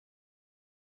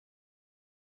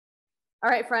All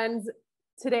right, friends.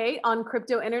 Today on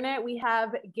Crypto Internet, we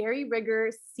have Gary Rigger,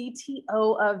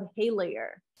 CTO of Haylayer.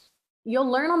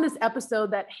 You'll learn on this episode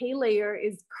that Haylayer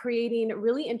is creating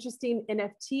really interesting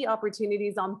NFT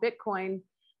opportunities on Bitcoin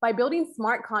by building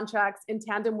smart contracts in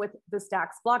tandem with the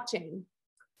Stacks blockchain.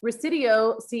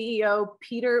 Risidio CEO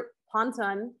Peter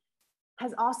Ponton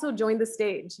has also joined the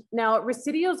stage. Now,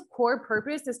 Risidio's core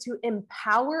purpose is to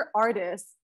empower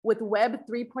artists with Web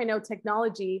 3.0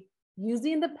 technology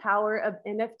using the power of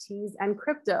NFTs and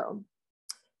crypto.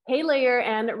 Haylayer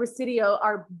and Risidio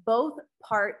are both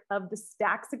part of the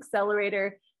Stacks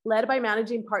Accelerator, led by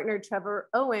managing partner Trevor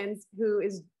Owens, who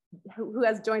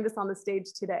has joined us on the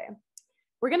stage today.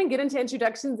 We're going to get into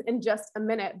introductions in just a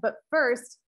minute, but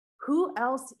first, who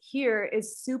else here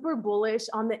is super bullish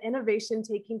on the innovation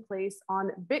taking place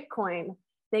on Bitcoin,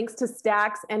 thanks to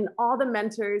Stacks and all the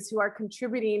mentors who are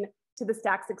contributing to the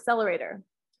Stacks Accelerator?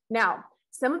 Now,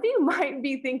 some of you might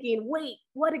be thinking, wait,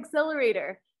 what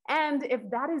accelerator? And if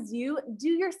that is you, do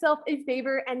yourself a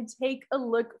favor and take a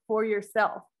look for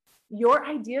yourself. Your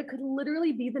idea could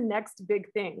literally be the next big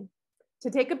thing. To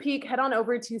take a peek, head on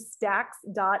over to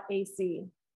stacks.ac.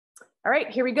 All right,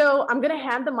 here we go. I'm going to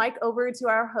hand the mic over to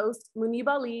our host, Muneeb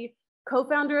Ali,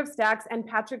 co-founder of Stacks, and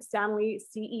Patrick Stanley,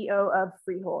 CEO of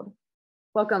Freehold.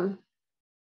 Welcome.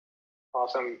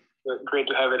 Awesome. Great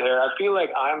to have it here. I feel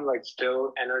like I'm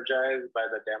still energized by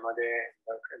the demo day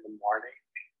in the morning.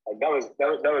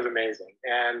 That was amazing.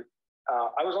 And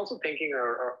I was also thinking,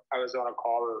 or I was on a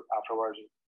call afterwards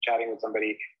chatting with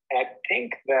somebody, and I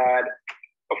think that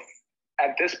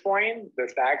at this point, the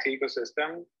Stacks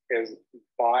ecosystem is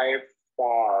by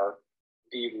far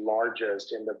the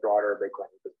largest in the broader Bitcoin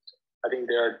ecosystem. I think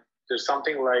there's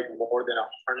something like more than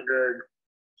 100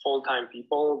 full-time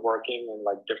people working in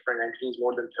different entities,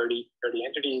 more than 30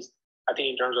 entities. I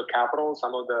think in terms of capital,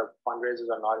 some of the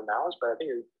fundraisers are not announced, but I think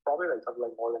it's probably something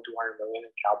like more than 200 million in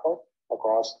capital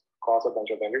across a bunch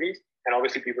of entities. And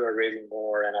obviously people are raising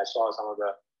more. And I saw some of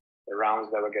the rounds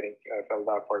that were getting filled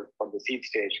out for the seed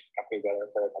stage companies that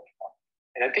are coming up.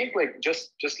 And I think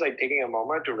just taking a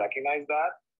moment to recognize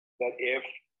that if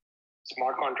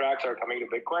smart contracts are coming to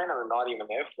Bitcoin, or not even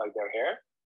if, they're here,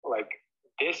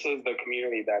 this is the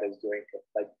community that is doing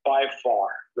it, by far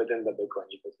within the Bitcoin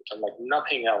ecosystem.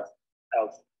 Nothing else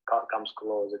comes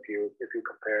close if you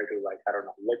compare to I don't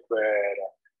know, Liquid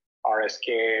or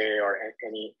RSK or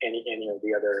any of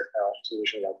the other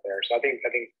solutions out there. So I think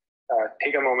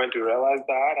take a moment to realize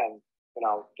that, and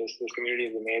this community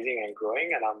is amazing and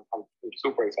growing, and I'm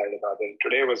super excited about it.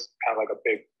 Today was kind of a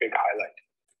big highlight.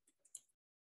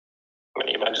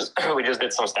 We just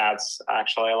did some stats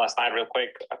actually last night real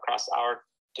quick across our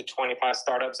 25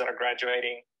 startups that are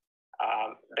graduating.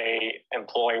 They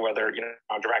employ, whether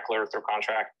directly or through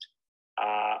contract,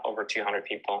 over 200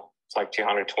 people. It's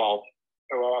 212.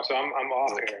 Oh, wow. So I'm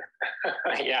off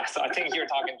here. Yeah, so I think you're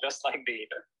talking just the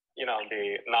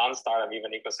non-startup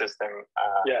even ecosystem.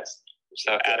 Yes.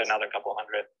 So add another couple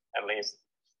hundred at least.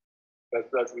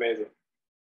 That's amazing.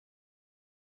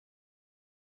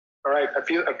 All right, I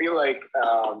feel like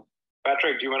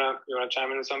Patrick, do you wanna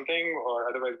chime into something, or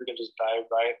otherwise we can just dive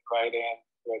right in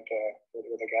with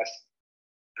the guests?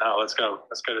 No, let's go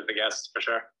to the guests for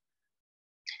sure.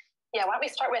 Yeah, why don't we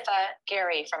start with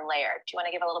Gary from Layer? Do you want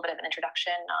to give a little bit of an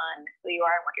introduction on who you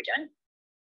are and what you're doing?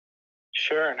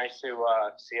 Sure, nice to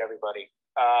see everybody.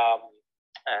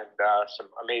 And some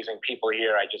amazing people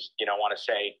here. I just want to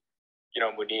say,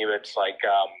 Muneeb, it's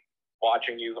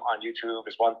watching you on YouTube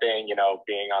is one thing,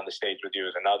 being on the stage with you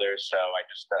is another. So I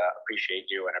just appreciate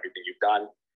you and everything you've done.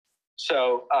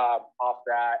 So off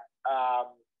that,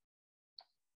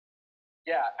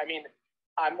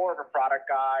 I'm more of a product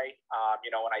guy.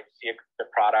 When I see the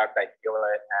product, I feel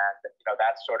it. And,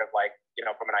 that's sort of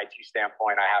from an IT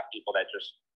standpoint, I have people that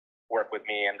just work with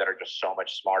me and that are just so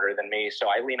much smarter than me. So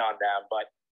I lean on them.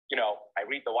 But I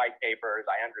read the white papers,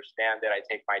 I understand it, I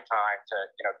take my time to,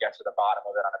 get to the bottom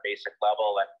of it on a basic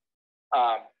level. And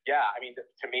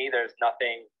to me, there's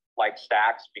nothing like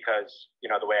Stacks, because,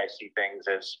 the way I see things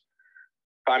is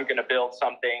if I'm going to build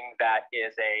something that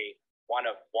is a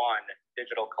one-of-one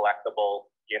digital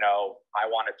collectible, I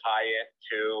want to tie it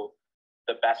to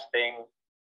the best thing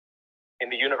in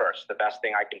the universe, the best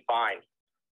thing I can find,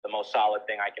 the most solid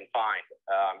thing I can find,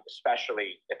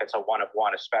 especially if it's a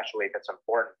one-of-one, especially if it's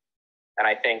important. And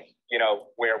I think,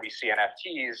 where we see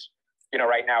NFTs,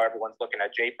 right now everyone's looking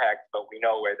at JPEG, but we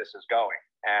know where this is going.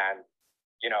 And,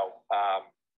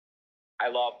 I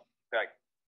love,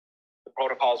 the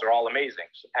protocols are all amazing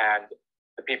and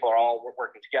the people are all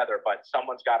working together, but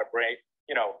someone's got to bring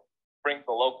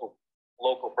the local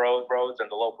roads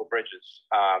and the local bridges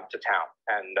to town.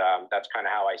 And that's kind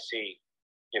of how I see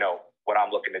what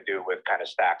I'm looking to do with kind of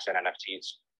stacks and NFTs.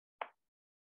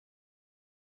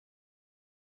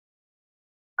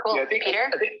 Cool. Yeah,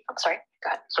 Peter? I'm sorry. Go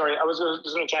ahead. Sorry, I was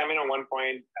just going to chime in on one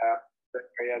point.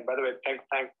 By the way,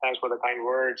 thanks for the kind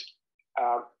words.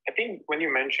 I think when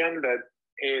you mentioned that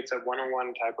it's a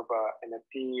one-on-one type of a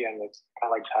NFT and it's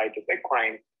kind of like tied to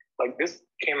Bitcoin, like this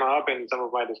came up in some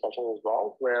of my discussions as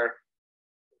well, where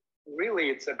really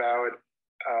it's about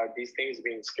these things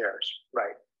being scarce,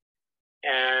 right?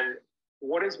 And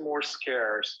what is more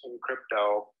scarce in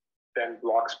crypto than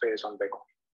block space on Bitcoin?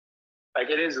 Like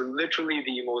it is literally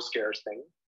the most scarce thing,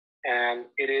 and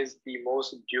it is the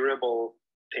most durable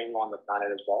thing on the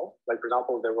planet as well. Like for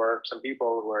example, there were some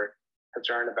people who were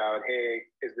concerned about, hey,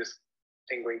 is this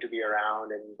thing going to be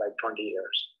around in like 20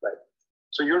 years, right?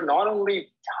 So you're not only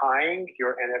tying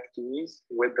your NFTs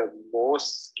with the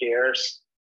most scarce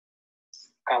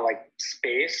kind of like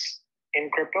space in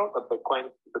crypto, the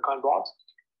Bitcoin blocks,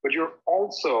 but you're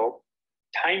also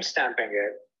timestamping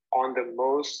it on the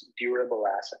most durable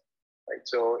asset. Right?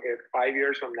 So if 5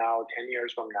 years from now, 10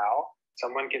 years from now,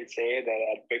 someone can say that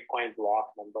at Bitcoin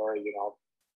block number,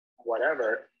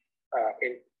 whatever,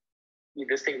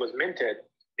 this thing was minted,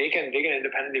 they can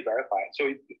independently verify it.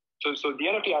 So the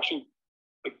NFT actually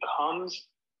becomes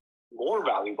more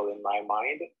valuable in my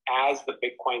mind as the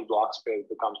Bitcoin block space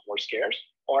becomes more scarce,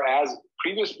 or as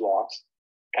previous blocks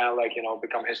kind of like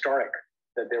become historic.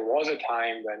 That there was a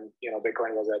time when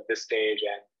Bitcoin was at this stage,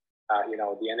 and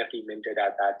the NFT minted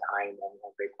at that time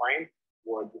on Bitcoin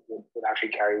would actually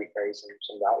carry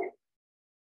some value.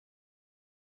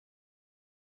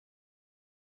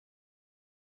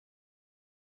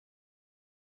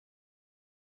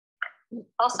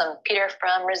 Awesome. Peter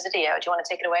from Risidio, do you want to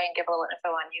take it away and give a little info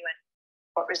on you and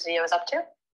what Risidio is up to?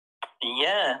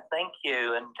 Yeah, thank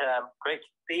you. And great to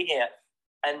be here.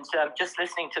 And just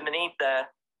listening to Muneeb there,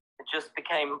 it just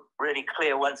became really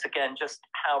clear once again just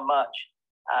how much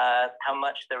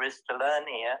there is to learn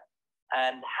here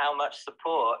and how much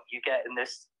support you get in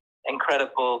this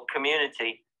incredible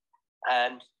community.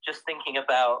 And just thinking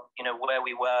about, where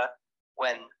we were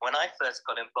when I first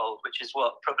got involved, which is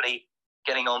probably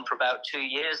getting on for about 2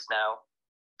 years now,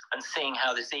 and seeing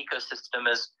how this ecosystem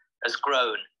has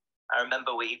grown. I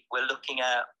remember we were looking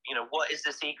at, what is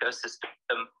this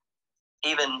ecosystem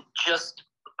even just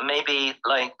maybe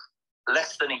like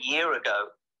less than a year ago.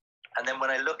 And then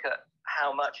when I look at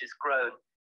how much it's grown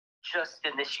just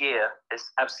in this year,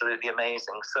 it's absolutely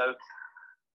amazing. So,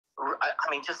 I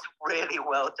mean, just really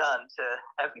well done to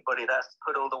everybody that's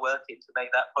put all the work in to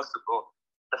make that possible.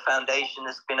 The foundation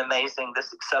has been amazing.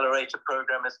 This accelerator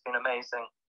program has been amazing.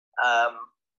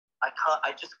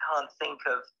 I just can't think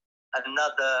of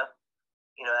another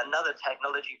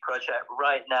technology project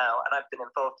right now, and I've been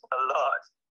involved in a lot,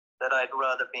 that I'd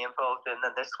rather be involved in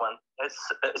than this one.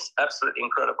 It's absolutely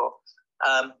incredible.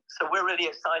 So we're really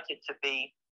excited to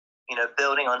be,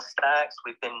 building on stacks.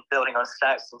 We've been building on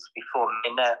stacks since before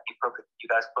Mainnet. You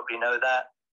guys probably know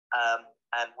that.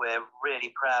 And we're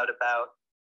really proud about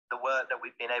the work that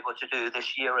we've been able to do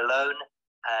this year alone,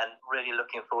 and really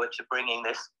looking forward to bringing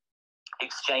this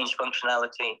exchange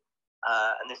functionality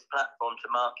and this platform to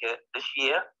market this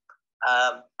year.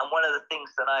 And one of the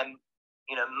things that I'm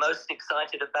most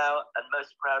excited about and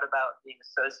most proud about being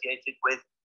associated with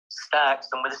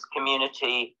stacks and with this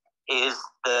community is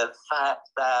the fact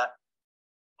that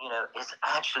it's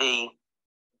actually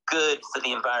good for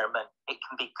the environment. It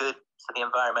can be good for the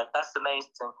environment. That's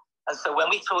amazing. And so when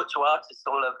we talk to artists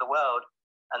all over the world,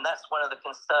 and that's one of the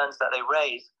concerns that they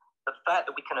raise, the fact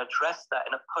that we can address that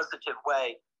in a positive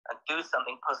way and do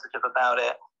something positive about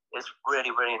it is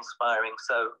really, really inspiring.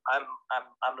 So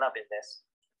I'm loving this.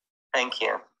 Thank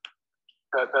you.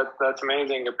 That's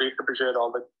amazing. I appreciate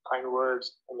all the kind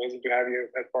words. Amazing to have you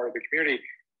as part of the community.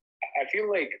 I feel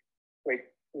like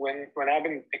when I've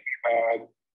been thinking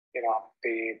about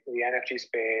the NFT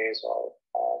space or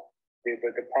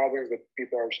the problems that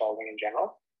people are solving in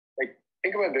general,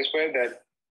 think about it this way, that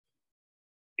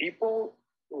people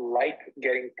like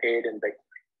getting paid in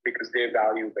Bitcoin because they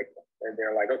value Bitcoin.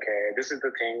 They're like, okay, this is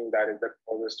the thing that is the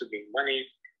closest to being money,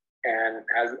 and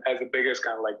as the biggest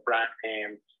kind of like brand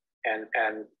name, and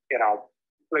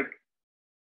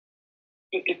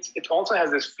it also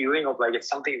has this feeling of like it's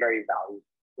something very valuable,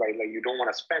 right? Like you don't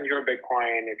want to spend your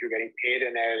Bitcoin. If you're getting paid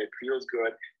in it, it feels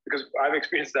good, because I've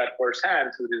experienced that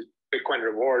firsthand through these Bitcoin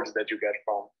rewards that you get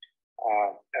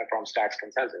from Stacks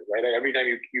Consensus, right? Like every time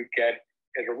you get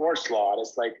a reward slot, it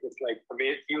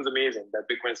feels amazing that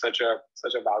Bitcoin is such a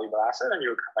valuable asset, and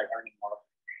you're kind of like earning more.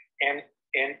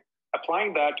 And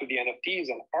applying that to the NFTs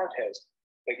and artists,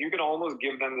 like you can almost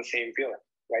give them the same feeling,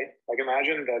 right? Like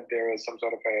imagine that there is some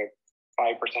sort of a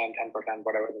 5%, 10%,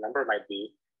 whatever the number might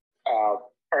be,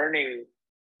 earning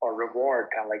or reward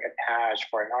kind of like attached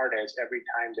for an artist every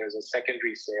time there's a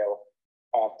secondary sale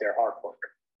of their artwork.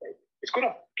 Right? It's going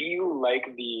to feel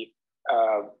like the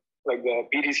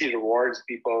BTC rewards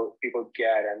people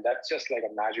get, and that's just like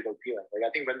a magical feeling. Like I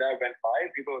think when that went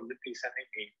live, people were literally sending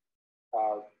me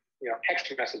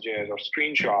text messages or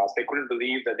screenshots. They couldn't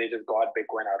believe that they just got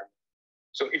Bitcoin out of it.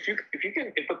 So if the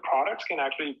products can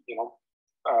actually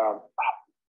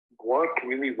work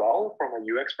really well from a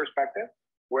UX perspective,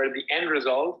 where the end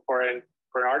result for an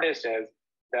artist is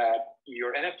that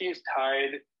your NFT is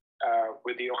tied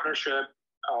with the ownership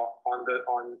on the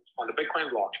Bitcoin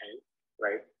blockchain,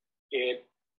 right?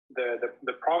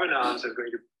 The provenance is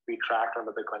going to be tracked on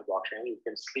the Bitcoin blockchain. You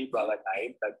can sleep well at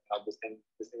night that this thing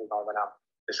is not going to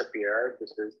disappear.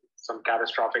 This is some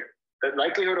catastrophic. The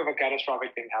likelihood of a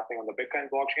catastrophic thing happening on the Bitcoin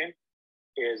blockchain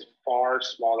is far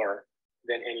smaller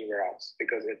than anywhere else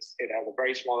because it has a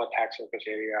very small attack surface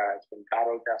area. It's been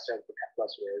battle tested for 10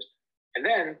 plus years. And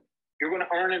then you're going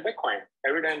to earn in Bitcoin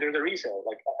every time there's a resale.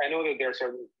 Like I know that there are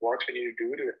certain works we need to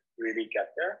do to really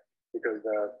get there because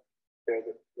I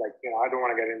don't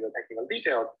want to get into the technical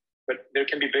details, but there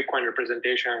can be Bitcoin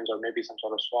representations or maybe some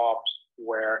sort of swaps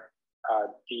where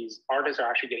these artists are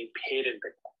actually getting paid in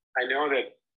Bitcoin. I know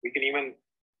that we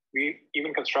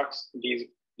even construct these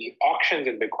auctions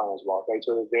in Bitcoin as well, right?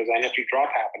 So there's an NFT drop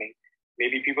happening.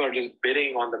 Maybe people are just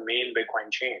bidding on the main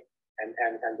Bitcoin chain, and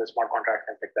the smart contract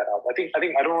can pick that up. I think I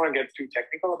don't want to get too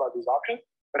technical about these options,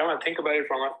 but I want to think about it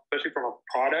especially from a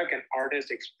product and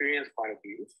artist experience point of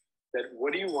view. That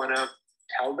what do you want to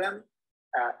tell them,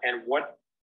 and what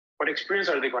experience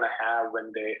are they going to have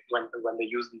when they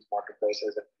use these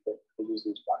marketplaces and they use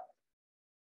these platforms?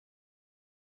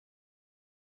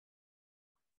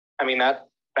 I mean, that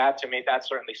to me, that's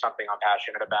certainly something I'm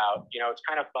passionate about. It's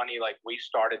kind of funny, like we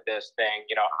started this thing,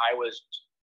 I was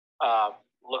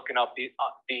looking up the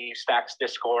Stacks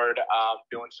Discord,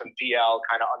 doing some DL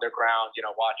kind of underground,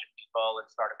 watching people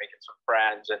and started making some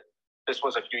friends. And this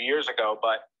was a few years ago,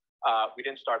 but we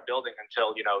didn't start building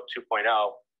until, 2.0.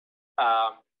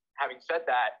 Having said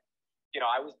that,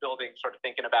 I was building, sort of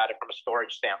thinking about it from a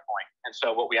storage standpoint. And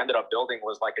so what we ended up building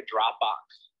was like a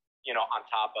Dropbox, on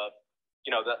top of,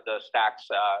 the Stacks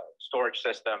storage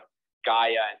system,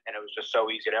 Gaia, and it was just so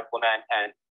easy to implement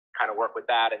and kind of work with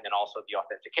that. And then also the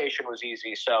authentication was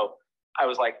easy. So I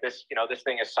was like, this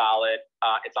thing is solid.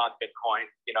 It's on Bitcoin.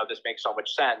 This makes so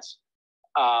much sense.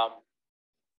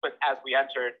 But as we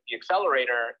entered the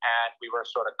accelerator and we were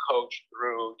sort of coached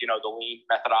through, the lean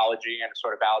methodology and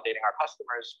sort of validating our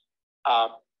customers,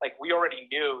 like we already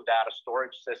knew that a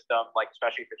storage system, like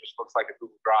especially if it just looks like a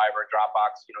Google Drive or a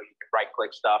Dropbox, you can right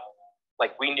click stuff.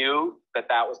 Like we knew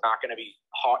that was not going to be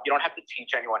hard. You don't have to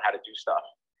teach anyone how to do stuff.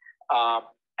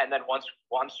 And then once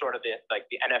sort of the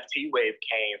NFT wave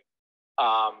came,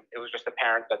 it was just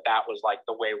apparent that was like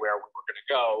the way where we were going to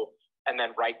go. And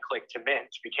then right click to mint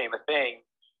became a thing.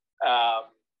 And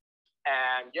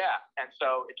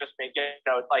so it just made it,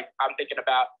 like I'm thinking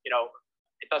about,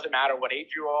 it doesn't matter what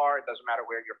age you are, it doesn't matter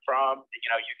where you're from,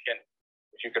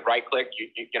 if you could right click,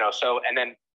 so, and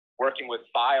then working with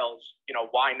files,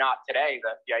 why not today?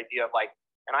 The idea of like,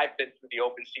 and I've been through the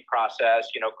OpenSea process,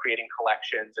 creating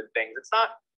collections and things. It's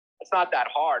not that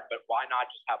hard, but why not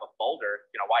just have a folder?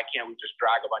 Why can't we just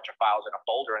drag a bunch of files in a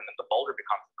folder and then the folder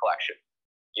becomes the collection?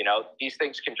 These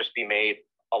things can just be made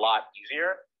a lot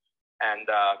easier. And,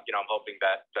 I'm hoping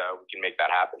that we can make that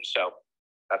happen. So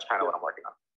that's kind of what I'm working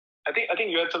on. I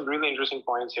think you had some really interesting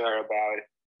points here about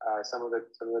some of the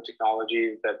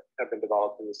technologies that have been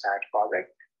developed in the Stacks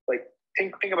project. Like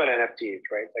think about NFTs,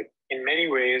 right? Like in many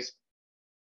ways,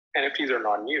 NFTs are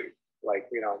not new. Like,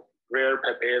 rare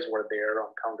Pepes were there on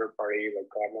Counterparty, like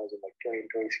God knows, in like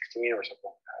 2016 or something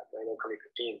like that, right? Or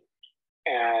 2015.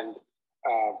 And,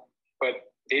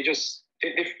 but they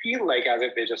feel like as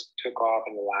if they just took off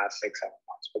in the last 6-7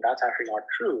 months, but that's actually not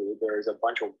true. There's a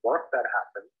bunch of work that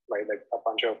happened, right? Like a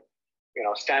bunch of,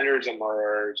 standards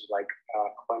emerged, like a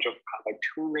bunch of like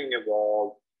tooling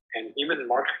evolved, and even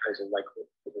marketplaces like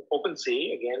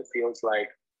OpenSea again feels like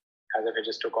as if it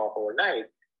just took off overnight.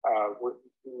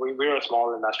 We're a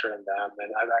small investor in them,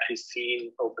 and I've actually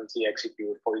seen OpenSea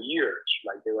execute for years.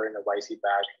 Like they were in the YC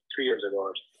batch 3 years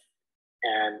ago,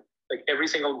 and like every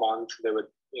single month they would,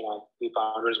 the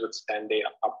founders would spend an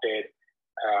update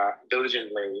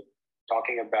diligently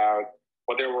talking about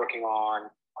what they're working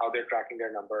on, how they're tracking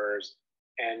their numbers,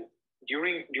 and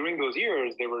during those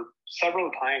years, there were several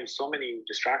times so many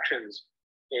distractions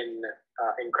in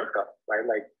crypto, right?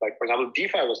 Like for example,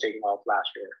 DeFi was taking off last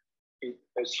year.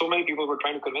 So many people were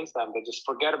trying to convince them that just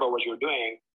forget about what you're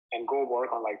doing and go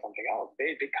work on like something else.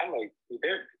 They kind of like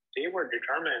they were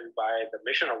determined by the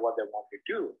mission of what they want to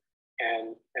do,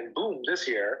 and boom, this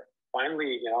year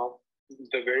finally, you know,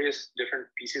 the various different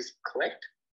pieces clicked,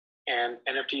 and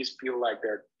NFTs feel like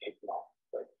they're taking off.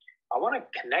 But I want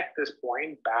to connect this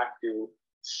point back to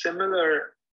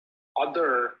similar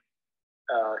other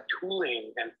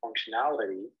tooling and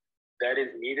functionality that is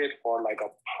needed for like a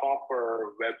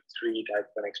proper Web3 type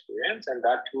of experience. And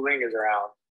that tooling is around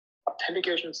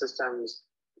authentication systems.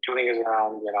 Tooling is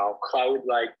around, you know,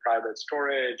 cloud-like private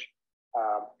storage.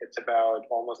 It's about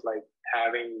almost like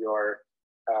having your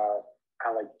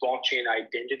kind of like blockchain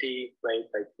identity, right?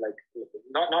 Like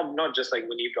not just like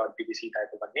Muneeb.btc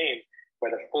type of a name,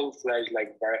 but a full-fledged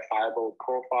like verifiable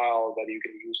profile that you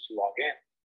can use to log in.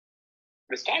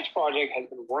 The Stats project has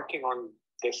been working on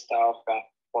this stuff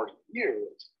for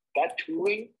years. That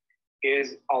tooling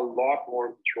is a lot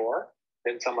more mature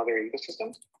than some other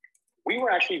ecosystems. We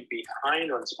were actually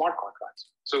behind on smart contracts.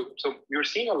 So you're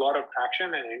seeing a lot of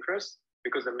traction and interest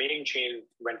because the maining chain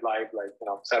went live like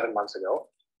 7 months ago.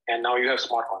 And now you have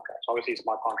smart contracts. Obviously,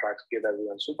 smart contracts give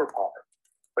everyone superpower.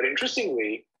 But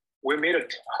interestingly, we made a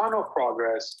ton of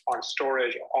progress on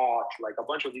storage, auth, like a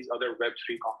bunch of these other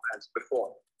Web3 components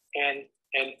before. And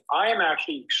I am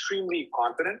actually extremely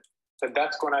confident that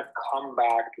that's going to come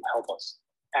back to help us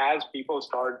as people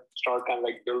start kind of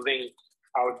like building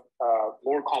out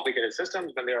more complicated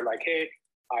systems. When they're like, hey,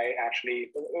 I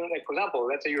actually, like for example,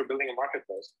 let's say you're building a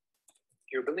marketplace.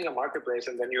 You're building a marketplace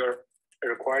and then you're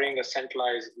requiring a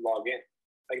centralized login.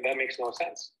 Like that makes no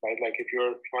sense, right? Like if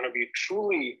you want to be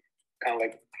truly kind of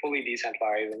like fully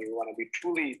decentralized and you want to be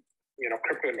truly,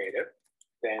 crypto native,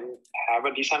 then have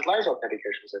a decentralized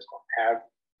authentication system. Have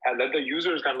let the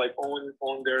users kind of like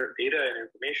own their data and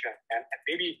information. And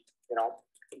maybe,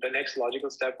 the next logical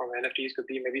step from NFTs could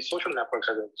be maybe social networks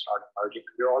are going to start emerging.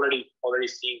 We're already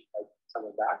seeing like some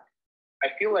of that. I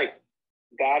feel like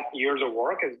that years of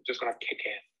work is just going to kick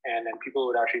in, and then people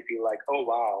would actually feel like, oh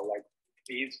wow, like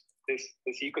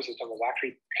this ecosystem was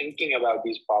actually thinking about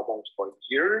these problems for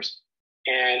years,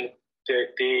 and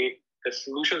the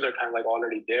solutions are kind of like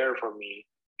already there for me,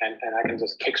 and I can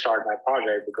just kickstart my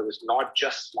project because it's not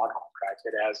just smart contracts.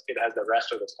 It has the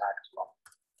rest of the stack as well.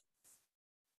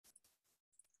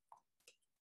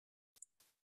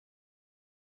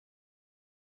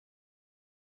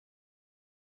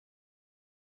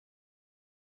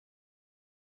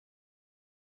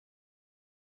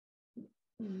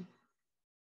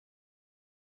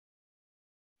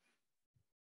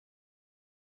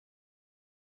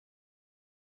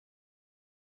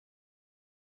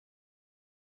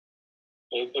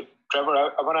 Trevor,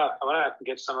 I wanna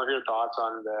get some of your thoughts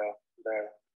on the.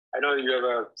 I know you have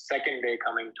a second day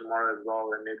coming tomorrow as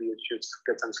well, and maybe you should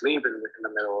get some sleep in the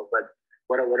middle. But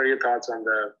what are your thoughts on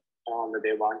the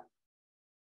day one?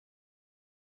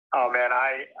 Oh man,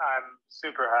 I'm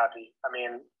super happy. I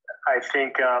mean, I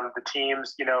think the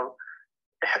teams,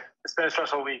 it's been a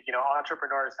stressful week.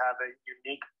 Entrepreneurs have a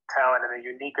unique talent and a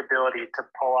unique ability to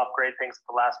pull off great things at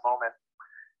the last moment.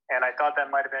 And I thought that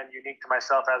might have been unique to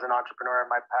myself as an entrepreneur in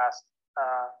my past.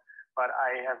 But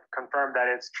I have confirmed that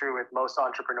it's true with most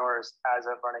entrepreneurs as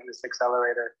of running this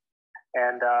accelerator.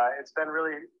 And it's been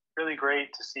really, really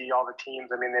great to see all the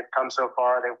teams. I mean, they've come so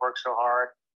far, they've worked so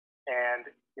hard. And,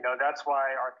 that's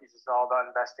why our thesis is all about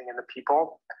investing in the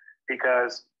people,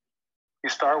 because you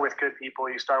start with good people,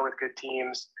 you start with good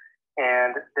teams,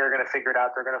 and they're going to figure it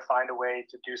out. They're going to find a way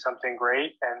to do something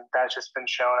great. And that's just been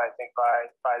shown, I think,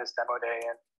 by this demo day.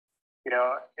 And,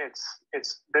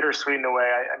 it's bittersweet in a way.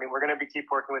 I mean, we're going to keep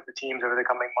working with the teams over the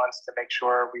coming months to make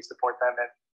sure we support them in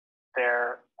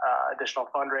their additional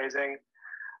fundraising.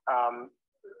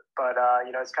 But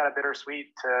it's kind of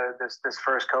bittersweet to this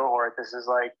first cohort. This is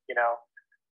like,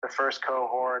 the first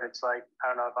cohort. It's like, I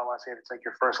don't know if I want to say it's like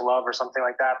your first love or something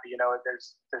like that, but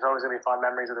there's always going to be fond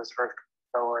memories of this first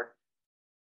cohort.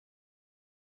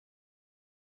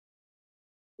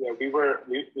 Yeah, we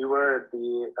were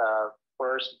the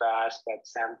first batch that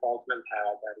Sam Altman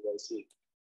had at YC.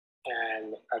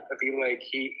 And I feel like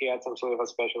he had some sort of a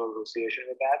special association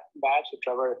with that batch. So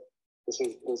Trevor,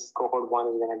 this cohort one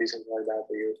is going to be something like that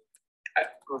for you.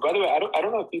 By the way, I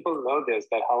don't know if people know this,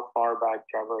 that how far back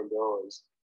Trevor goes.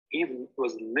 He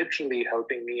was literally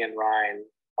helping me and Ryan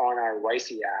on our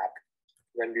YC app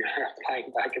when we were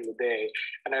applying back in the day.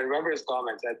 And I remember his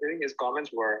comments. I think his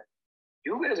comments were,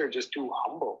 "You guys are just too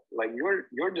humble. Like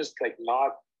you're just like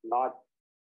not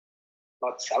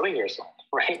selling yourself,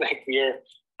 right? Like we're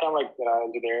kind of like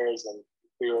engineers, and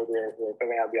we were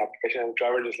filling out the application, and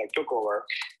Trevor just like took over.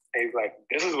 And he's like,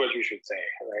 this is what you should say,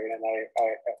 right? And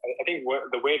I think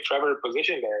the way Trevor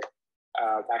positioned it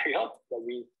actually help. Like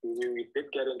we did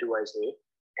get into YC,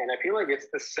 and I feel like it's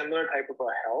the similar type of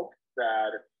a help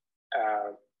that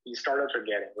these startups are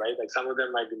getting, right? Like some of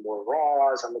them might be more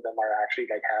raw, some of them are actually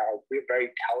like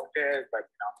very talented, but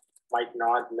might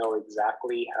not know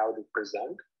exactly how to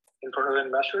present in front of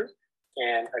investors.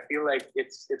 And I feel like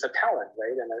it's a talent,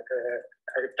 right? And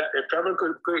if Trevor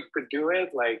could do it,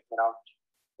 like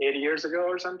 8 years ago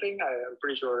or something, I'm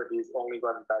pretty sure he's only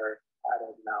gotten better at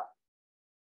it now.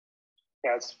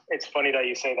 Yeah, it's funny that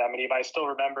you say that, Muneeb. I still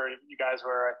remember you guys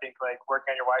were, I think, like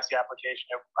working on your YC application.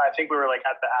 I think we were like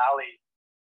at the Alley,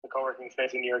 the co-working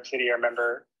space in New York City. I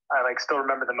still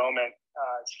remember the moment.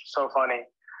 It's so funny.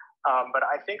 But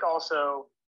I think also,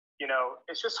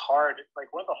 it's just hard. Like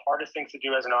one of the hardest things to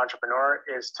do as an entrepreneur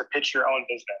is to pitch your own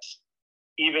business.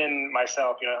 Even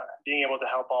myself, being able to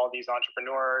help all these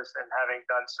entrepreneurs and having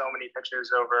done so many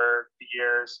pitches over the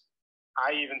years,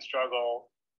 I even struggle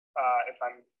if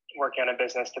I'm working on a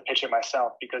business to pitch it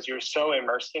myself, because you're so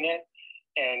immersed in it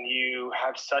and you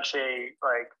have such a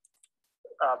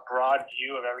broad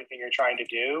view of everything you're trying to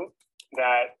do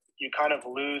that you kind of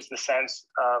lose the sense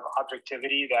of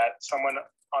objectivity that someone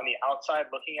on the outside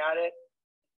looking at it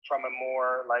from a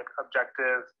more like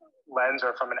objective lens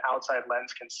or from an outside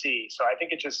lens can see. So I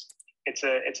think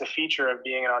it's a feature of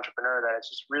being an entrepreneur that it's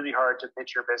just really hard to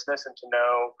pitch your business and to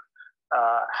know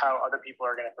how other people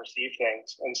are going to perceive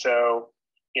things. And so,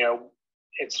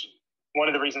 it's one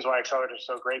of the reasons why Accelerator is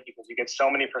so great, because you get so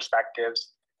many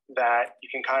perspectives that you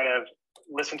can kind of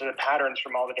listen to the patterns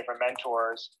from all the different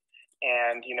mentors.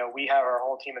 And, we have our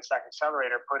whole team at Stack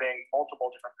Accelerator putting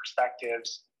multiple different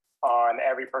perspectives on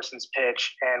every person's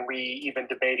pitch. And we even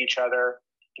debate each other.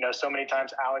 So many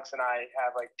times Alex and I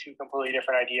have like two completely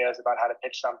different ideas about how to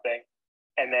pitch something.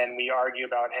 And then we argue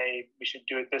about, hey, we should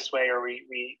do it this way, or we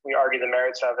argue the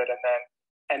merits of it, and then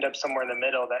end up somewhere in the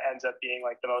middle that ends up being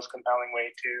like the most compelling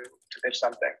way to pitch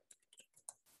something.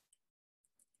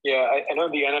 Yeah, I know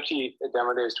the NFT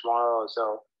demo day is tomorrow,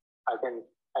 so I can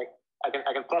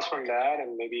plus from that,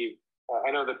 and maybe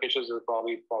I know the pitches are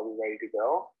probably ready to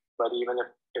go. But even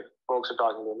if folks are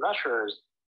talking to investors,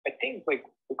 I think like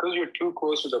because you're too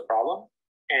close to the problem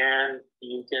and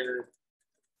you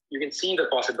can see the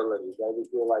possibilities, right? You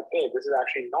feel like, hey, this is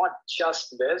actually not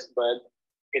just this, but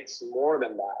it's more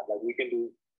than that. Like we can do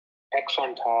X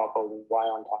on top or Y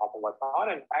on top and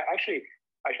whatnot. And I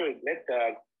should admit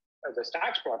that the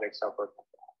Stacks project suffered from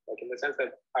that. Like in the sense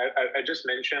that I just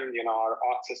mentioned, our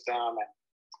auth system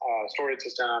and storage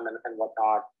system and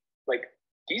whatnot. Like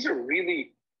these are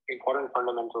really important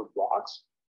fundamental blocks,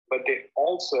 but they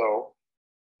also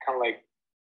kind of like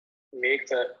make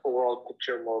the overall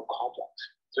picture more complex.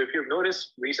 So if you've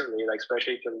noticed recently, like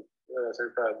especially since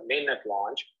the mainnet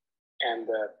launch and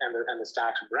the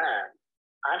Stacks brand,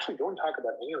 I actually don't talk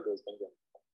about any of those things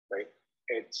anymore, right?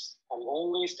 I'm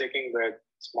only sticking with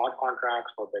smart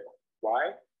contracts for Bitcoin.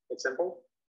 Why? It's simple.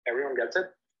 Everyone gets it.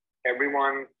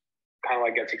 Everyone kind of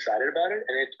like gets excited about it,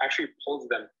 and it actually pulls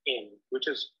them in, which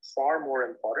is far more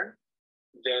important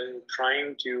than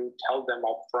trying to tell them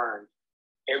upfront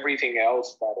everything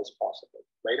else that is possible,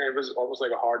 right? And it was almost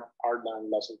like a hard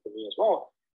learned lesson for me as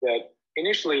well, that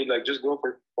initially, like just go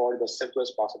for the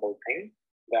simplest possible thing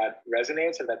that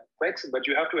resonates and that clicks, but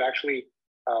you have to actually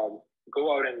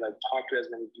go out and like talk to as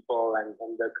many people and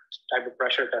the type of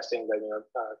pressure testing that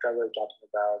Trevor was talking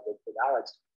about with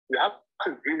Alex. You have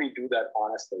to really do that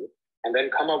honestly, and then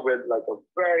come up with like a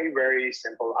very, very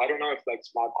simple. I don't know if like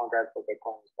smart contract for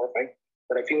Bitcoin is perfect,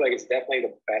 but I feel like it's definitely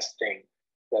the best thing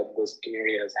that this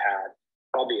community has had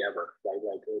probably ever, right?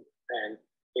 Like, and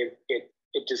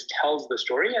it just tells the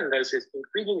story, and it's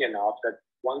intriguing enough that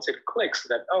once it clicks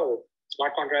that, oh,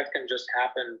 smart contracts can just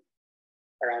happen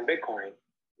around Bitcoin,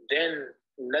 then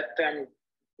let them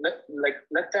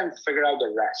figure out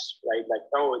the rest, right? Like,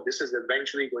 oh, this is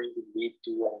eventually going to lead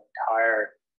to an entire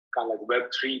kind of like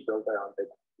Web3 built around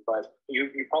Bitcoin. But you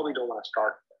probably don't want to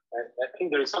start there. I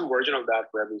think there is some version of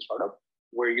that for every startup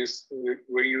where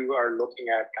you are looking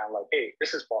at kind of like, hey,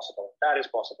 this is possible, that is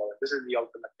possible, this is the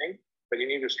ultimate thing. But you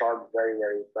need to start very,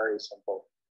 very, very simple,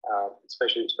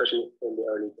 especially in the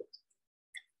early days.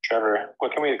 Trevor,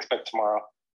 what can we expect tomorrow?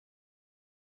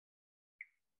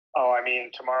 Oh, I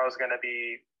mean, tomorrow's going to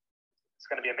be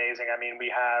amazing. I mean,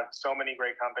 we have so many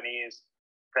great companies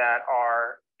that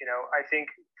are, I think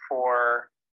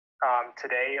for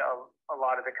today, a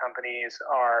lot of the companies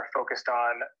are focused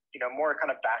on, more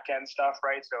kind of back-end stuff,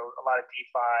 right? So a lot of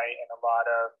DeFi and a lot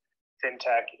of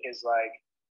fintech is like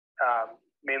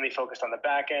mainly focused on the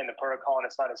back end, the protocol, and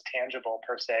it's not as tangible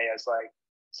per se as like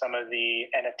some of the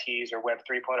NFTs or Web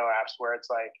 3.0 apps where it's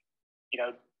like,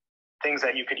 things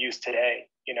that you could use today,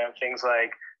 things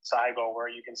like Saigo, where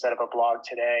you can set up a blog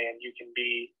today and you can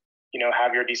be,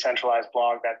 have your decentralized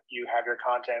blog that you have your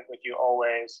content with you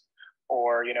always.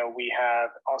 Or, we have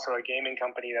also a gaming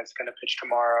company that's going to pitch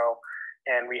tomorrow.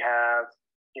 And we have,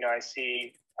 I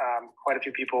see quite a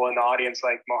few people in the audience,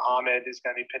 like Mohammed is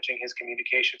going to be pitching his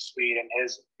communication suite and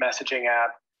his messaging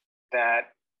app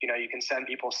that, you can send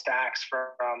people stacks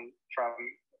from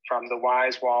the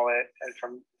Wise wallet and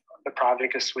from the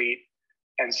Pravika suite.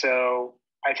 And so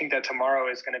I think that tomorrow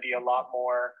is going to be a lot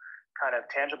more kind of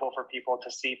tangible for people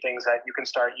to see things that you can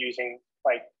start using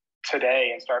like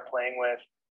today and start playing with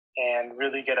and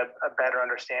really get a better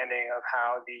understanding of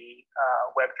how the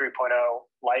Web 3.0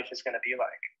 life is going to be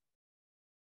like.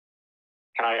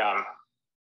 Can I,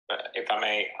 if I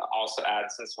may also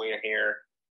add, since we are here,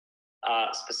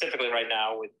 specifically right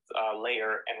now with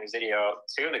Layer and Risidio,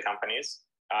 two of the companies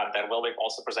that will be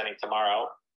also presenting tomorrow,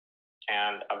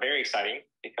 and very exciting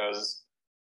because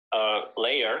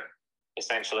Layer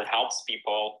essentially helps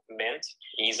people mint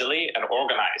easily and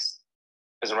organize.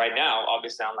 Because right now,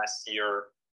 obviously, unless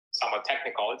you're somewhat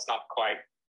technical, it's not quite.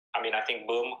 I mean, I think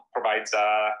Boom provides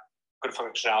good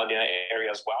functionality in that area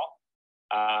as well.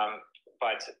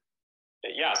 But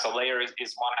yeah, so Layer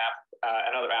is one app,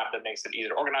 another app that makes it easier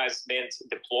to organize, mint,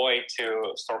 deploy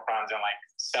to storefronts, and like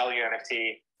sell your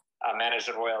NFT, manage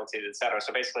the royalties, etc.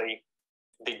 So basically,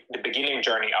 the beginning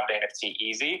journey of the NFT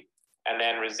easy, and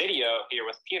then Risidio here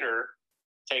with Peter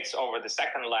takes over the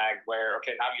second leg where,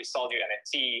 okay, now you sold your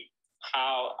NFT,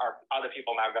 how are other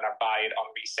people now going to buy it on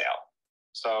resale?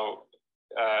 So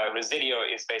Risidio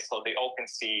is basically the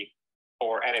OpenSea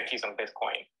for NFTs on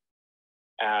Bitcoin.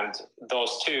 And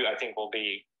those two, I think, will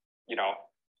be,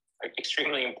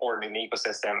 extremely important in the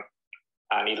ecosystem,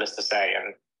 needless to say,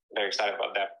 and very excited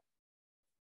about that.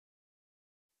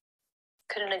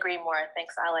 Couldn't agree more.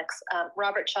 Thanks, Alex.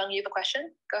 Robert Chung, you have a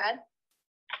question? Go ahead.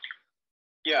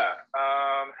 Yeah.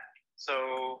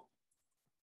 So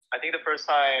I think the first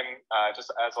time,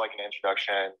 just as like an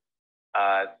introduction,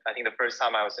 I think the first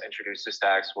time I was introduced to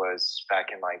Stacks was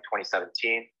back in like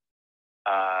 2017.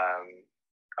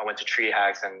 I went to Tree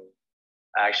Hacks and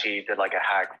I actually did like a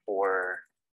hack for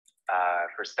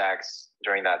Stacks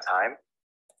during that time.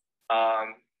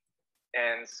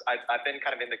 And I've been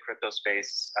kind of in the crypto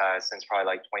space since probably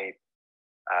like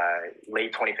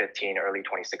late 2015, early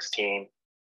 2016.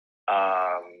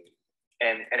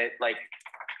 And it like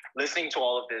listening to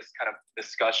all of this kind of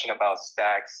discussion about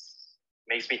Stacks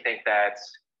makes me think that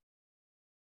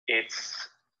it's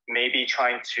maybe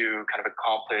trying to kind of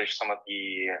accomplish some of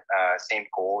the same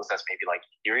goals as maybe like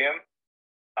Ethereum.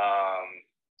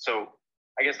 So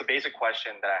I guess the basic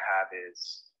question that I have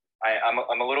is,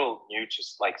 I'm a little new to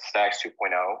like Stacks 2.0.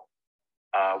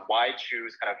 Why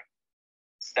choose kind of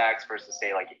Stacks versus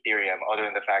say like Ethereum, other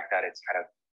than the fact that it's kind of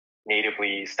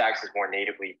natively, Stacks is more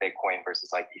natively Bitcoin versus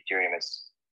like Ethereum is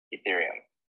Ethereum?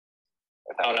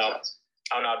 Oh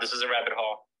no, this is a rabbit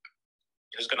hole.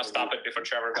 Who's gonna stop it before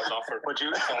Trevor goes off? Would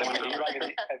you like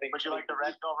the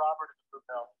red pill, Robert, or the blue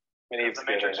pill? The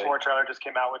Matrix 4 trailer just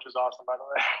came out, which was awesome, by the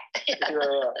way. Yeah.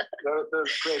 That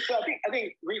was great. So I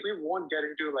think we won't get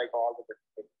into like all the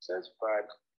different differences, but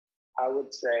I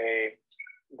would say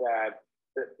that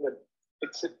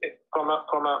from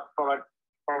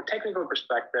a technical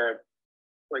perspective,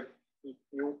 like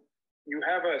you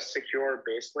have a secure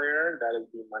base layer that is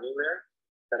the money layer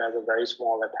that has a very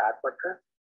small attack vector.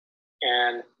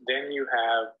 And then you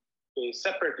have a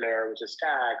separate layer, which is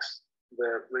Stacks,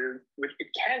 which it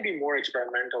can be more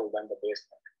experimental than the base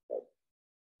layer. Right?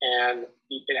 And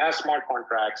it has smart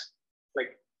contracts.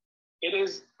 Like it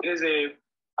is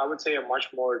I would say, a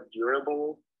much more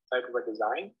durable type of a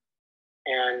design.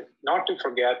 And not to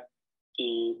forget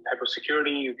the type of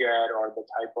security you get or the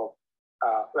type of,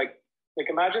 like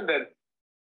imagine that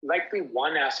likely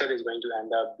one asset is going to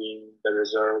end up being the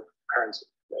reserve currency.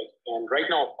 Right? And right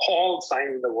now, all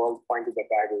signs in the world point to the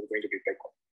fact it's going to be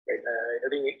Bitcoin. Right? I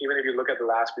think even if you look at the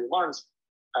last few months,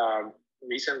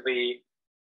 recently,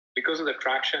 because of the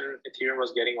traction Ethereum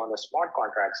was getting on the smart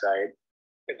contract side,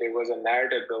 there was a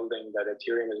narrative building that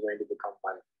Ethereum is going to become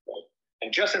money. Right?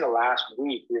 And just in the last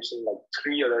week, we've seen like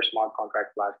 3 other smart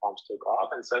contract platforms take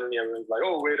off, and suddenly everyone's like,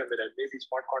 "Oh, wait a minute, maybe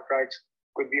smart contracts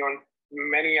could be on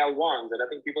many L1s." And I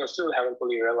think people still haven't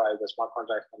fully realized that smart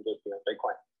contracts can just be on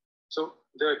Bitcoin. So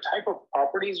the type of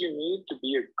properties you need to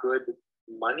be a good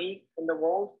money in the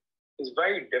world is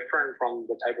very different from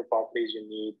the type of properties you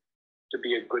need to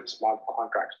be a good smart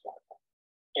contracts platform.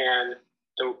 And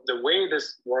the way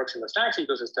this works in the Stacks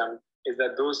ecosystem is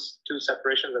that those two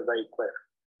separations are very clear.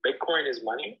 Bitcoin is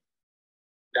money.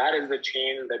 That is the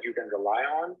chain that you can rely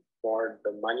on for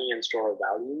the money and store of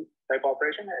value type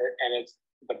operation. And it's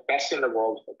the best in the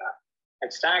world for that.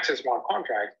 And Stacks is smart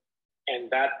contracts, and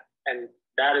that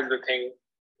is the thing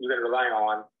you can rely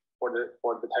on for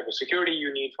the type of security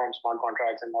you need from smart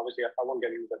contracts. And obviously, I won't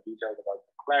get into the details about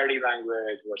clarity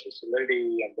language versus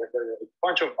solidity, and there are a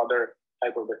bunch of other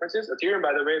type of differences. Ethereum,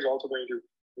 by the way, is also going to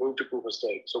move to proof of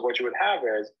stake. So what you would have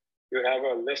is you would have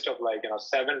a list of 7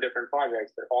 different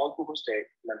projects. They're all proof of stake,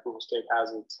 and then proof of stake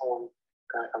has its own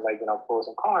kind of pros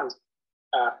and cons.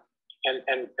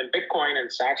 And Bitcoin and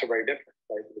Stacks are very different,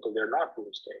 right? Because they're not proof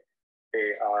of stake.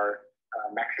 They are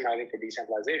maximizing for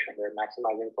decentralization. They're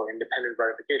maximizing for independent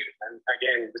verification. And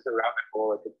again, this is a rabbit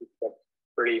hole. I think it's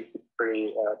pretty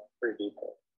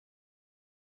detailed.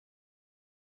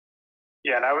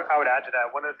 Yeah, and I would add to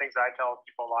that. One of the things I tell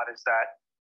people a lot is that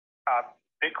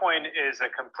Bitcoin is a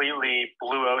completely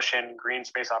blue ocean green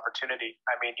space opportunity.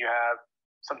 I mean, you have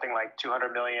something like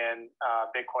 200 million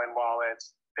Bitcoin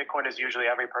wallets. Bitcoin is usually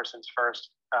every person's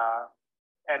first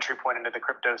entry point into the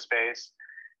crypto space.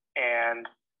 And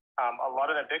a lot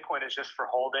of that Bitcoin is just for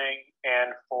holding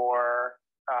and for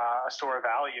a store of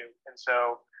value. And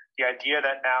so the idea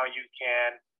that now you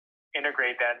can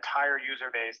integrate that entire user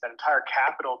base, that entire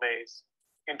capital base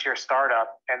into your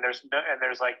startup, and there's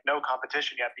no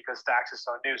competition yet because Stacks is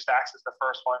so new. Stacks is the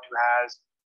first one who has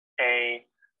a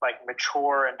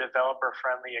mature and developer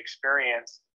friendly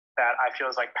experience that I feel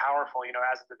is powerful.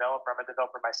 As a developer, I'm a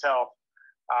developer myself.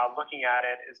 Looking at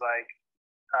it is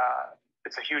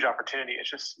it's a huge opportunity.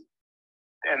 It's just,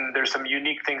 and there's some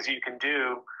unique things that you can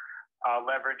do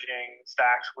leveraging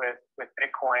Stacks with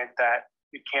Bitcoin that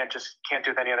you can't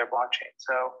do with any other blockchain.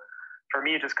 So for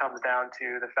me, it just comes down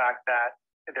to the fact that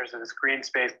there's this green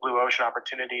space, blue ocean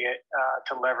opportunity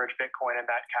to leverage Bitcoin and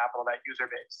that capital, that user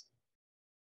base.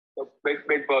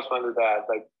 Big plus one to that.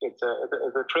 It's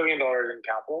 $1 trillion in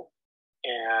capital,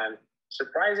 and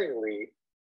surprisingly,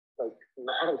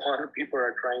 not a lot of people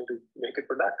are trying to make it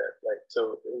productive. Right?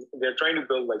 So they're trying to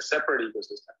build separate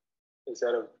ecosystem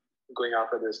instead of going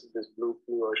after this blue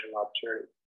ocean opportunity.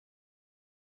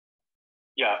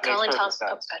 Yeah, Colin, makes perfect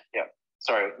sense. Yeah,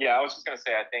 sorry. Yeah, I was just gonna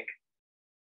say, I think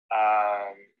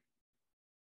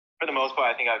for the most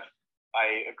part, I think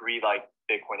I agree.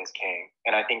 Bitcoin is king,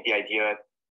 and I think the idea,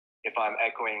 if I'm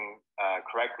echoing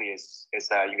correctly, is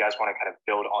that you guys want to kind of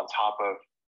build on top of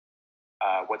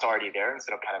what's already there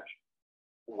instead of kind of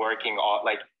working on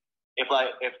if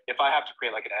I have to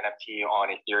create an NFT on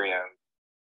Ethereum,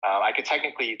 I could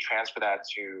technically transfer that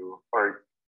to or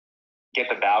get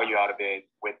the value out of it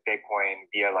with Bitcoin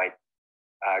via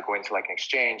going to an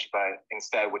exchange. But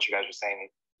instead, what you guys are saying,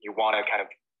 you want to kind of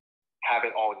have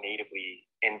it all natively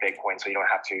in Bitcoin, so you don't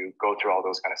have to go through all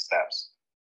those kind of steps.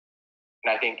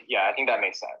 And I think that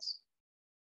makes sense.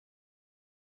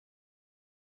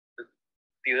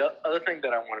 The other thing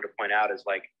that I wanted to point out is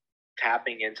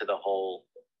tapping into the whole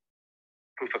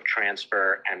proof of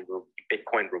transfer and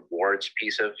Bitcoin rewards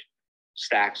piece of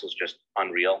Stacks is just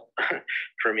unreal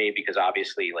for me, because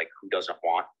obviously who doesn't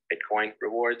want Bitcoin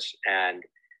rewards? And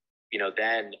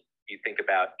then you think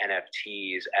about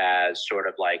NFTs as sort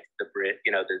of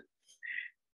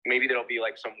maybe there'll be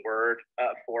some word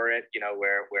for it,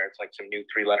 where it's some new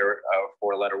 3-letter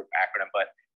or 4-letter acronym, but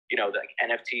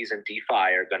NFTs and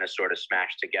DeFi are going to sort of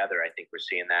smash together. I think we're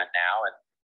seeing that now.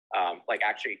 And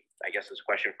actually, I guess this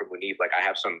question for Muneeb, I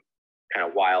have some kind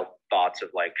of wild thoughts of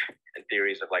and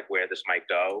theories of where this might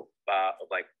go,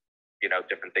 of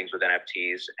different things with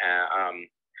NFTs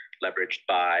leveraged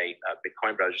by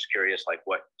Bitcoin. But I was just curious,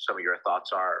 what some of your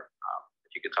thoughts are,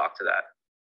 if you could talk to that.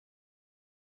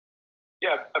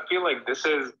 Yeah, I feel this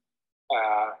is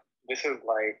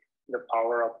the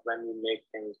power of when you make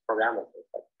things programmable.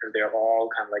 They're all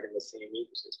kind of in the same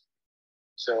ecosystem.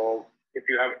 So if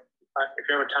you have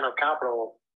a ton of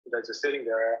capital that's just sitting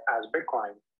there as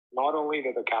Bitcoin, not only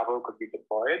that the capital could be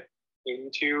deployed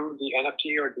into the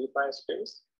NFT or DeFi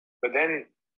space, but then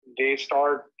they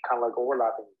start kind of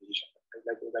overlapping with each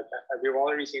other. We've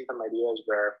already seen some ideas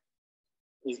where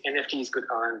these NFTs could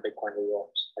earn Bitcoin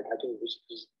rewards. I think this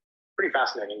is pretty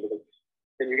fascinating, because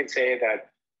then you can say that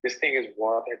this thing is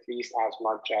worth at least as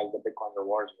much as the Bitcoin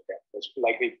rewards you get. It's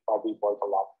probably worth a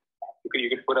lot. You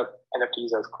could put up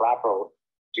NFTs as collateral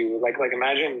to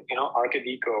imagine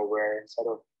Arcadeco, where instead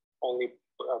of only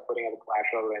putting up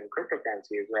collateral in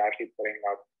cryptocurrencies, we're actually putting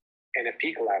up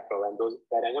NFT collateral, and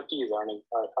that NFT is earning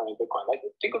Bitcoin.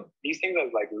 Think of these things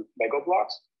as Lego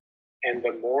blocks, and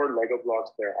the more Lego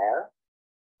blocks there are,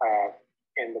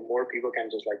 and the more people can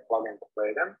just plug and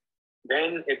play them,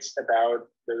 then it's about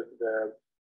the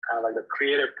kind of the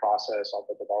creative process of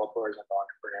the developers and the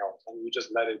entrepreneurs, and you just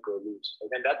let it go loose.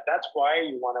 And that's why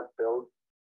you want to build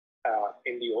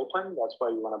in the open. That's why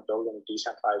you want to build in a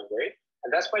decentralized way,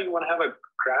 And that's why you want to have a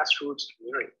grassroots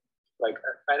community. Like,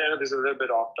 I know this is a little bit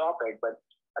off topic, but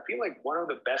I feel like one of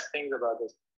the best things about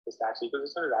this tax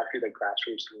ecosystem is actually the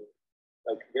grassroots community.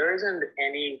 Like, there isn't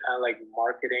any kind of like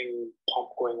marketing pump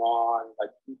going on. Like,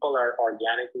 people are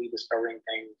organically discovering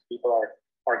things. People are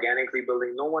organically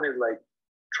building. No one is like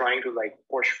trying to like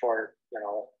push for,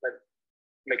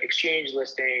 like exchange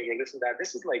listings or this and that.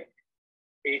 This is like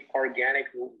a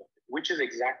organic movement, which is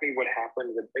exactly what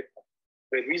happened with Bitcoin.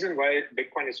 The reason why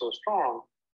Bitcoin is so strong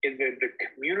is that the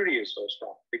community is so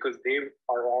strong because they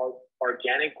are all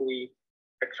organically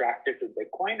attracted to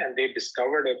Bitcoin and they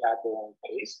discovered it at their own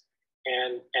pace.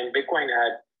 And Bitcoin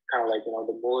had kind of like,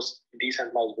 the most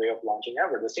decentralized way of launching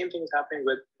ever. The same thing is happening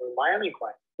with Miami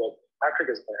Coin, that Patrick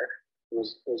is there,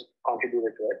 who's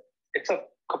contributed to it. It's a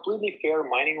completely fair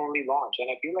mining only launch.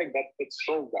 And I feel like that fits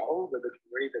so well with the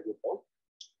community that we built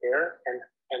here. And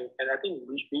I think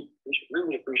we should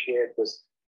really appreciate this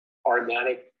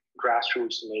organic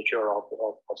grassroots nature of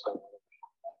what's going on.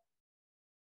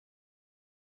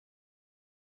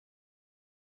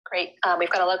 Great. We've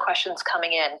got a lot of questions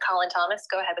coming in. Colin Thomas,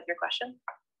 go ahead with your question.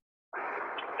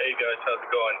 Hey guys, how's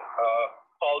it going?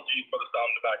 Apologies for the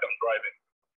sound in the back. I'm driving.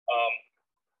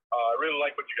 I really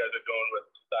like what you guys are doing with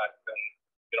stacks,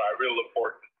 and I really look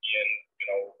forward to seeing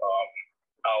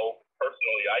how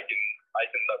personally I can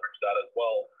leverage that as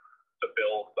well to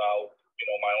build out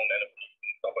my own NFTs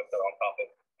and stuff like that on top of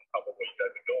what you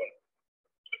guys are doing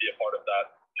to be a part of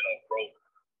that growth.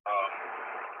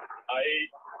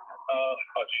 Oh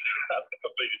geez, that's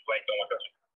completely blanked on my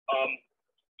question.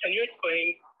 Can you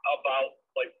explain about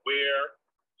like where?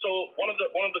 So one of the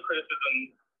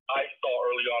criticisms I saw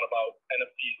early on about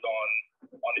NFTs on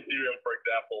Ethereum, for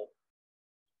example,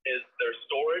 is their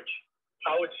storage,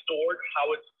 how it's stored,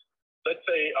 how it's, let's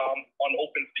say on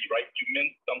OpenSea, right? You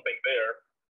mint something there,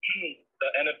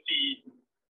 the NFT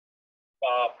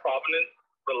provenance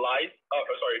resides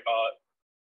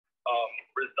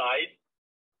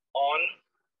on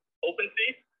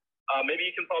OpenSea. Maybe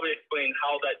you can probably explain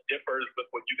how that differs with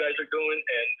what you guys are doing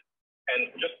and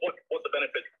just what the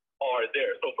benefits are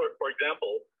there. So for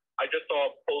example, I just saw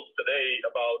a post today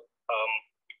about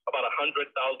 $100,000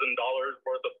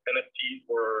 worth of NFTs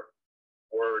were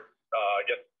I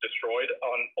guess destroyed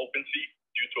on OpenSea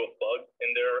due to a bug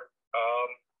in their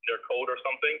code or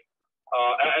something.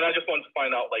 And I just wanted to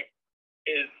find out, like,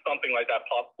 is something like that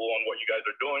possible on what you guys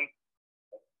are doing?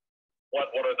 What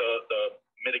are the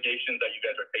mitigations that you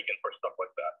guys are taking for stuff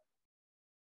like that?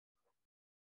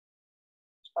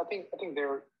 I think there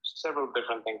are several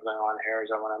different things going on here.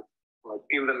 So I want to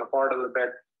peel them apart a little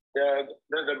bit. The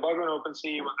bug on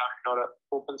OpenSea was not an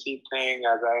OpenSea thing,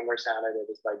 as I understand it. It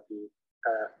is like the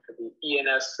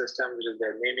ENS system, which is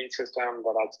their naming system,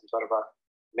 that had some sort of a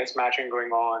mismatching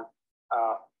going on.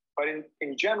 But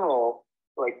in general,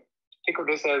 like, think of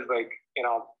this as like,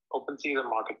 OpenSea is a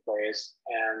marketplace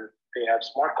and they have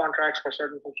smart contracts for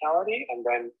certain functionality, and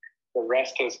then the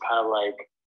rest is kind of like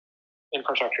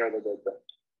infrastructure that they built,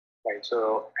 right?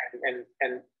 So, and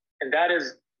that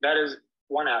is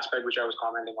one aspect which I was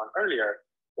commenting on earlier,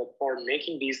 that for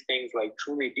making these things like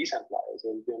truly decentralized, it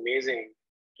would be amazing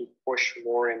to push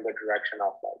more in the direction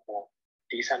of like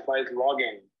decentralized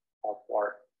logging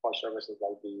for services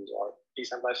like these, or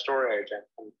decentralized storage and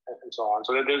so on,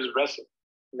 so that there's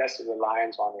less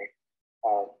reliance on a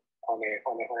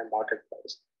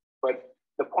marketplace. But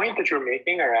the point that you're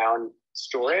making around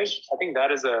storage, I think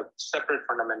that is a separate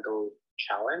fundamental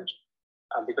challenge,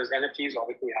 because NFTs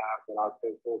obviously have,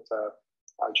 it's a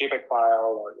JPEG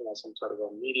file or some sort of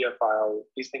a media file.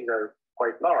 These things are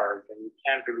quite large, and you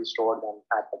can't really store them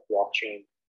at the blockchain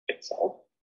itself.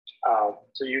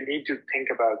 So you need to think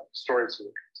about storage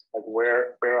solutions, like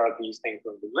where are these things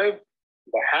going to live?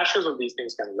 The hashes of these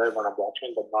things can live on a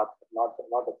blockchain, but not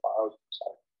the files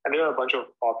themselves. And there are a bunch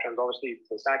of options. Obviously,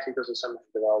 the Stacks ecosystem has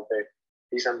developed a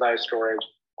decentralized storage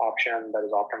option that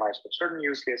is optimized for certain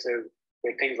use cases.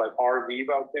 There are things like Rweave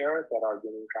out there that are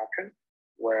gaining traction,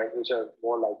 which are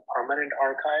more like permanent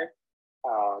archive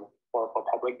for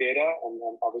public data. And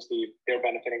then obviously they're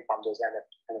benefiting from this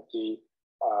NFT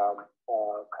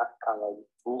kind of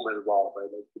boom as well, right?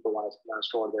 Like people want to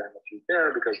store their NFTs there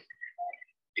because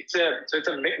it's a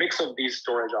mix of these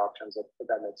storage options, if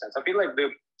that makes sense. I feel like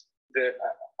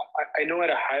I know at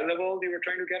a high level they were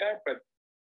trying to get at, but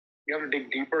you have to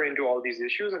dig deeper into all these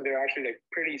issues, and they're actually like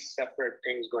pretty separate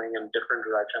things going in different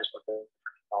directions for the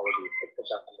technology, if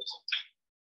that makes sense.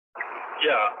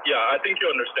 Yeah, I think you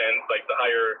understand like the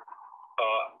higher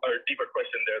or deeper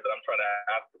question there that I'm trying to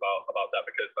ask about that,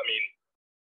 because I mean,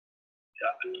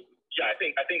 I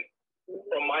think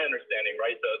from my understanding,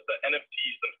 right, the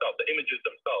NFTs themselves, the images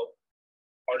themselves,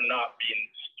 are not being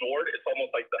stored. It's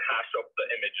almost like the hash of the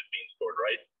image is being stored,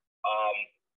 right?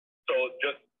 So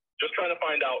just trying to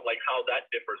find out like how that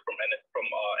differs from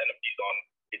NFTs on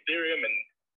Ethereum, and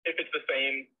if it's the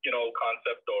same,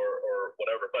 concept or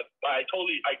whatever. But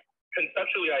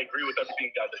conceptually, I agree with everything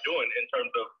you guys are doing in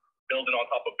terms of building on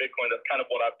top of Bitcoin. That's kind of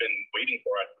what I've been waiting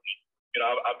for, actually.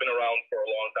 I've been around for a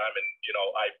long time, and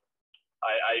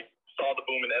I saw the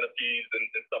boom in NFTs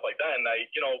and stuff like that, and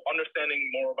understanding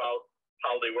more about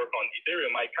how they work on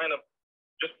Ethereum, I kind of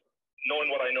just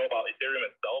knowing what I know about Ethereum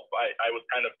itself, I was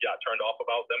kind of turned off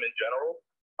about them in general.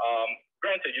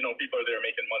 Granted, people are there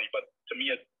making money, but to me,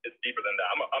 it's deeper than that.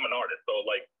 I'm an artist, so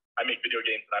like I make video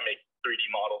games and I make 3D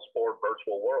models for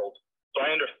virtual worlds. So I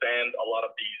understand a lot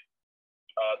of these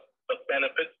the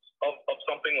benefits of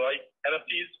something like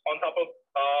NFTs on top of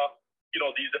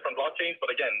these different blockchains. But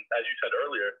again, as you said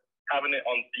earlier, having it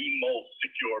on the most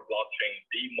secure blockchain,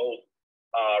 the most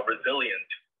resilient,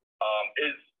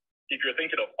 is, if you're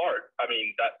thinking of art, I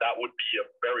mean that would be a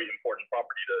very important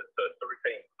property to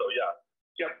retain. So yeah.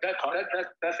 Yeah,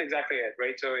 that's exactly it,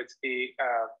 right? So it's the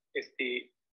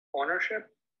ownership,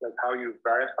 like how you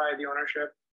verify the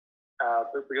ownership,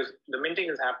 because the minting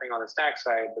is happening on the stack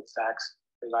side, but stacks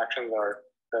transactions are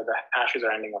the hashes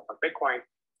are ending up on Bitcoin.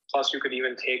 Plus, you could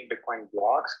even take Bitcoin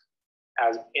blocks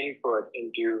as input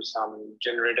into some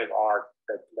generative art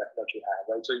that you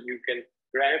have, right? So your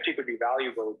NFT could be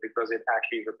valuable because it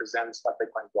actually represents a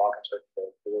Bitcoin block in certain way.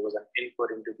 So there was an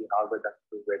input into the algorithm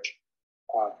through which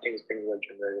things were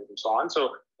generated and so on.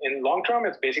 So in long term,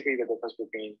 it's basically the difference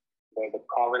between the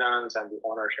provenance and the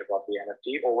ownership of the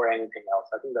NFT over anything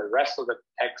else. I think the rest of the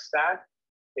tech stack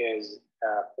is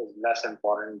less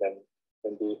important than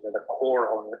the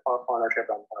core ownership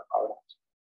and provenance.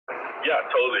 Yeah,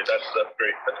 totally. That's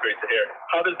great. That's great to hear.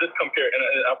 How does this compare? And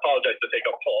I apologize to take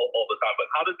up all the time, but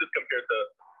how does this compare to,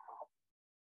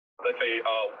 let's say,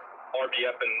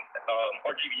 RBF and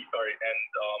RGB, and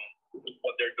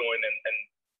what they're doing and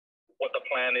what the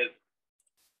plan is?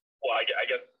 Well, I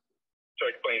guess to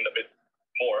explain a bit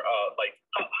more, like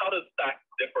how does that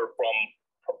differ from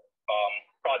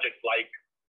projects like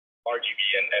RGB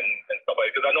and stuff like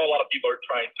that? Because I know a lot of people are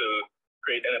trying to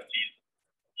create NFTs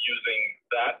using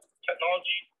that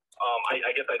technology.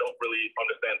 I guess I don't really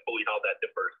understand fully how that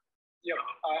differs. Yeah,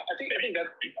 I think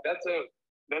that's a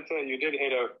you did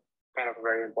hit a kind of a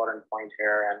very important point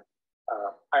here, and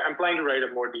I'm planning to write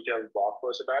a more detailed blog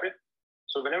post about it.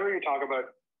 So whenever you talk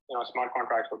about smart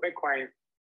contracts for Bitcoin,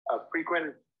 a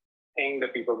frequent thing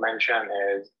that people mention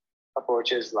is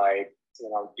approaches like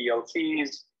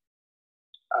DLCs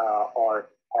or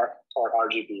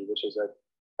RGB, which is a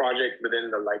project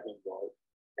within the Lightning world.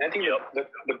 And I think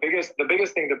the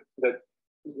biggest thing that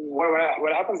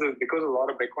what happens is, because a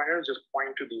lot of Bitcoiners just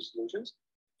point to these solutions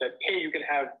that, hey, you can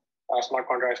have smart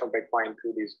contracts on Bitcoin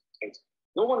through these things.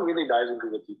 No one really dives into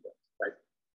the details, right?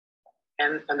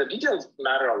 And the details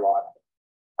matter a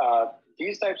lot.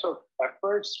 These types of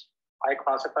efforts, I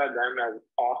classify them as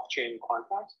off-chain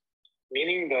contracts,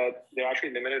 meaning that they're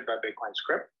actually limited by Bitcoin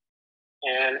script,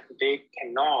 and they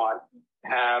cannot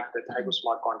have the type of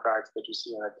smart contracts that you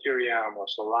see on Ethereum or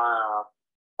Solana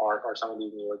or some of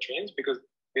these newer chains, because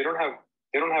they don't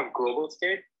have global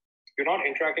state. You're not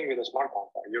interacting with a smart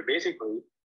contract. You're basically,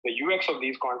 the UX of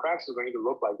these contracts is going to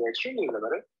look like, they're extremely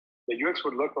limited. The UX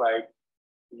would look like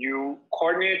you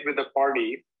coordinate with the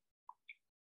party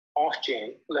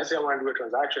off-chain. Let's say I want to do a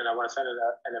transaction. I want to send an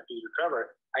NFT to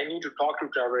Trevor. I need to talk to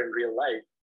Trevor in real life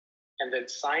and then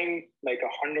sign like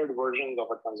 100 versions of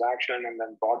a transaction and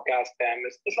then broadcast them.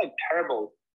 It's like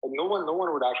terrible. Like no one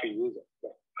would actually use it.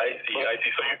 Right? I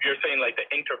see. So you're saying like the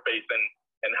interface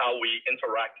and how we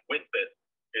interact with it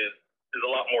is a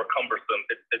lot more cumbersome.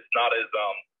 It's not as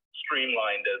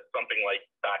streamlined as something like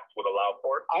Stacks would allow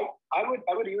for. I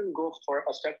would even go for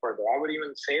a step further. I would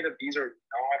even say that these are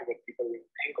not what people even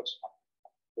think of smart.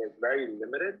 They're very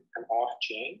limited and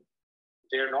off-chain.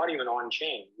 They're not even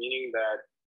on-chain, meaning that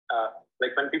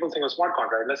like when people think of smart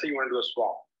contract, let's say you want to do a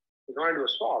swap. If you want to do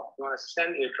a swap, you want to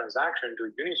send a transaction to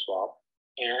Uniswap,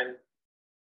 and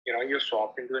you're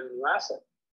swapped into a new asset.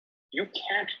 You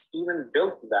can't even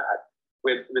build that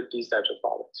with these types of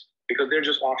products because they're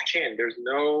just off-chain. There's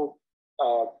no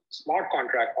smart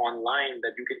contract online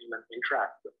that you can even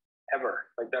interact with ever.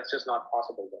 Like that's just not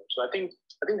possible there. So I think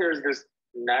there's this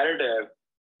narrative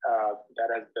that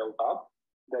has built up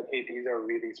that, hey, these are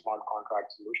really smart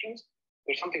contract solutions.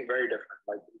 There's something very different.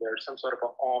 Like there's some sort of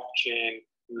an off-chain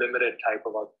limited type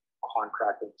of a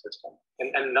contracting system,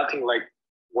 and nothing like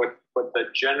what the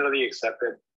generally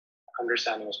accepted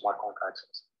understanding of smart contracts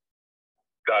is.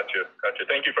 Gotcha.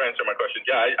 Thank you for answering my question.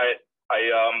 Yeah,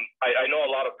 I know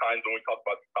a lot of times when we talk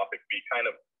about the topic, we kind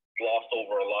of gloss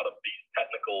over a lot of these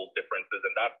technical differences,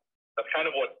 and that's kind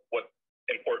of what's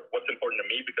important to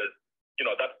me, because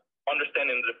that's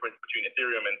understanding the difference between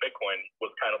Ethereum and Bitcoin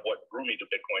was kind of what drew me to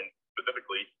Bitcoin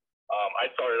specifically. I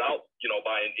started out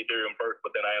buying Ethereum first,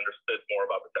 but then I understood more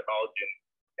about the technology,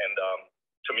 and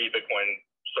to me, Bitcoin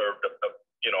served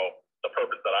the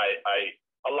purpose that I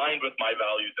aligned with my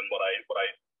values and what I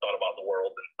thought about the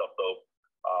world and stuff. So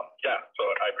so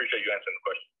I appreciate you answering the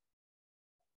question.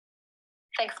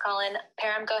 Thanks, Colin.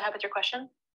 Param, go ahead with your question.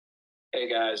 Hey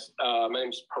guys, my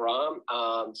name's Param.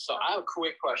 So I have a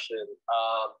quick question.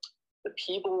 The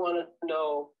people want to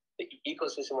know, the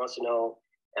ecosystem wants to know,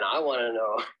 and I want to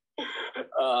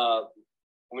know.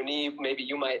 Muneeb, maybe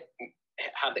you might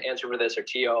have the answer for this, or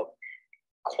Tio.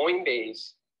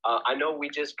 Coinbase, I know we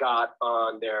just got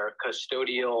on their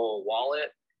custodial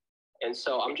wallet, and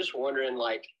so I'm just wondering,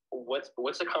 like,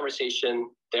 what's the conversation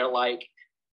they're like?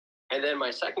 And then my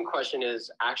second question is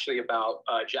actually about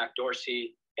Jack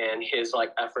Dorsey and his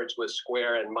efforts with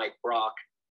Square and Mike Brock.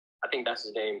 I think that's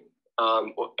his name.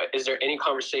 Is there any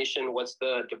conversation? What's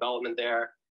the development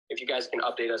there? If you guys can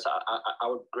update us, I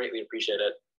would greatly appreciate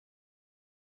it.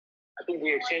 I think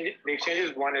the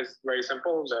exchanges one is very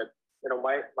simple. That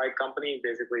my company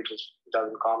basically just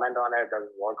doesn't comment on it,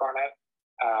 doesn't work on it.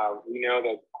 We know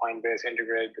that Coinbase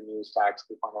integrated the new Stacks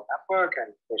 2.0 network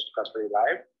and pushed custody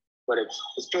live, but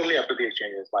it's totally up to the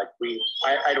exchanges.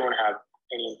 I don't have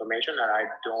any information, and I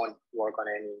don't work on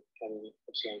any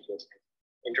exchange listings.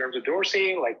 In terms of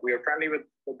Dorsey, we are friendly with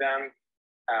them.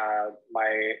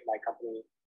 My company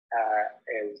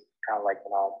is kind of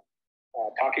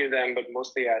talking to them, but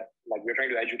mostly we're trying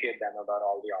to educate them about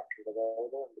all the options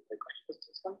available in the Bitcoin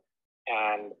ecosystem.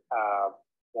 And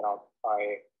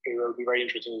it will be very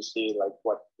interesting to see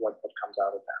what comes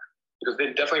out of that, because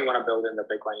they definitely want to build in the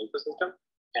Bitcoin ecosystem.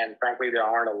 And frankly, there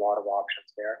aren't a lot of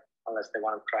options there unless they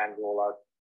want to try and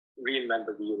reinvent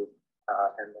the wheel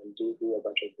and then do a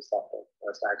bunch of the stuff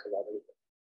that Stacks has already done.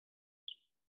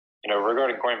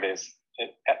 Regarding Coinbase,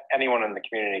 anyone in the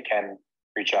community can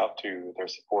reach out to their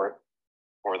support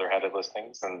or their headed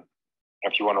listings. And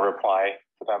if you want to reply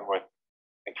to them with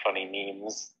funny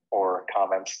memes or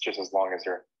comments, just as long as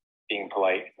you're being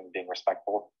polite and being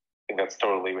respectful, I think that's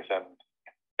totally within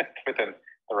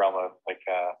the realm of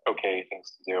okay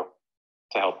things to do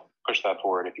to help push that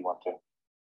forward if you want to.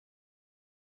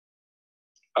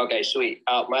 Okay, sweet.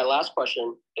 My last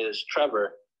question is,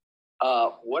 Trevor,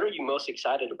 what are you most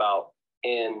excited about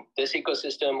in this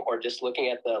ecosystem, or just looking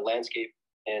at the landscape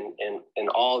and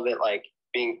all of it,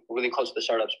 being really close to the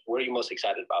startups? What are you most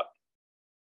excited about?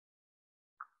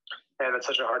 Yeah, that's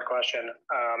such a hard question.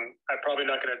 I'm probably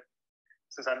not going to,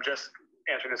 since I'm just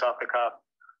answering this off the cuff,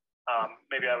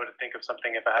 maybe I would think of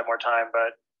something if I had more time,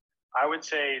 but I would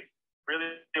say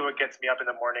really what gets me up in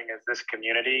the morning is this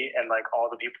community and all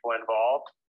the people involved.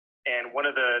 And one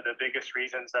of the biggest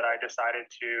reasons that I decided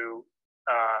to,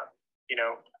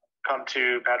 come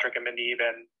to Patrick and Muneeb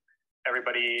and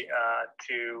everybody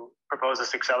to propose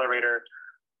this accelerator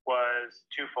was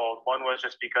twofold. One was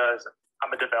just because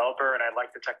I'm a developer and I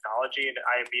like the technology, and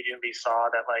I immediately saw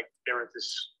that there was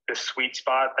this sweet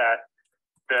spot that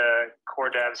the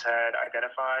core devs had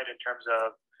identified in terms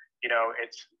of,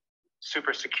 it's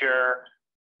super secure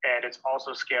and it's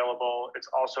also scalable. It's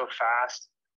also fast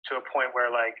to a point where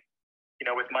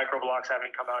with microblocks having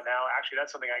come out now, actually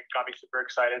that's something that got me super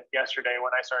excited yesterday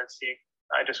when I started seeing,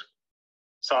 I just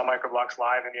saw microblocks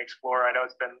live in the Explorer. I know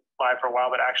it's been live for a while,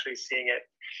 but actually seeing it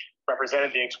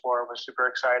represented in the Explorer was super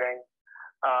exciting.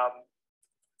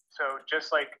 So just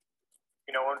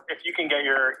if you can get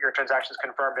your transactions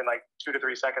confirmed in 2 to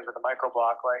 3 seconds with a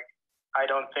microblock, I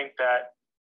don't think that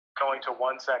going to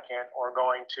 1 second or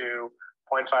going to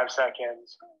 0.5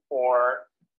 seconds, or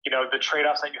the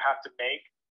trade-offs that you have to make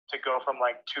to go from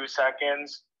 2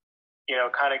 seconds,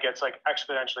 kind of gets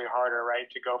exponentially harder, right?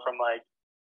 To go from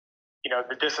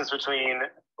the distance between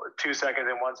 2 seconds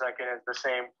and 1 second is the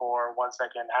same for 1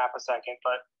 second, half a second,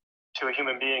 but to a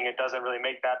human being, it doesn't really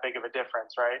make that big of a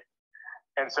difference, right?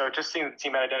 And so just seeing the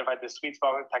team that identified the sweet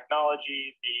spot with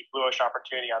technology, the blue ocean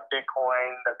opportunity on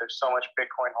Bitcoin, that there's so much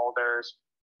Bitcoin holders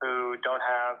who don't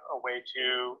have a way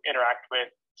to interact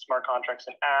with smart contracts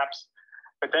and apps.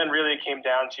 But then really it came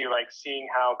down to seeing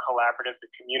how collaborative the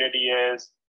community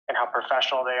is and how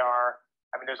professional they are.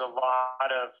 I mean, there's a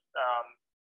lot of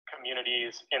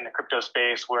communities in the crypto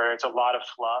space where it's a lot of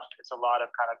fluff. It's a lot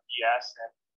of kind of BS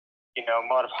and,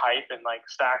 a lot of hype. And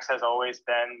Stacks has always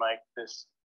been this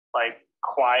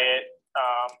quiet,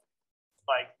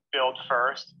 build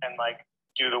first and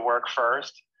do the work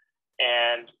first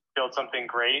and build something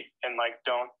great, and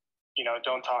don't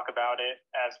don't talk about it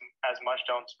as much,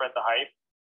 don't spread the hype.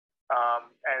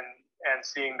 And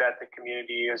seeing that the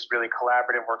community is really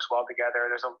collaborative, works well together.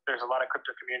 There's a lot of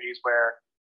crypto communities where,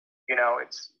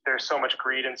 there's so much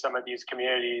greed in some of these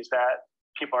communities that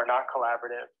people are not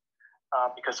collaborative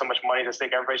because so much money is at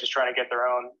stake. Everybody's just trying to get their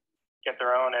own,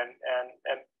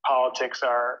 and politics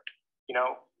are,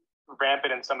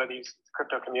 rampant in some of these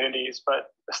crypto communities.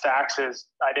 But the Stacks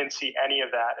I didn't see any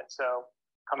of that. And so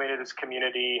coming to this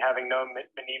community, having known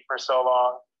Muneeb for so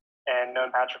long and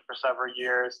known Patrick for several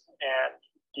years, and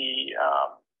the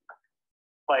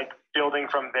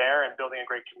building from there and building a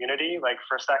great community,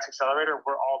 for Stacks Accelerator,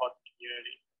 we're all about the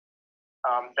community.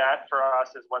 That for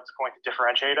us is what's going to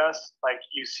differentiate us.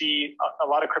 You see a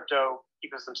lot of crypto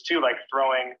ecosystems too,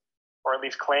 throwing, or at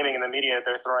least claiming in the media,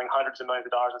 they're throwing hundreds of millions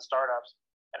of dollars at startups.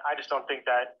 And I just don't think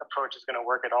that approach is going to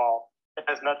work at all. It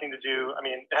has nothing to do,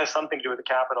 it has something to do with the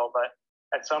capital, but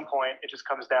at some point it just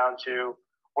comes down to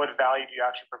what value do you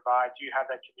actually provide? Do you have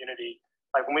that community?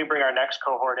 When we bring our next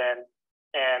cohort in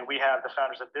and we have the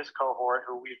founders of this cohort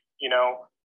who we've,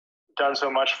 done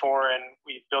so much for, and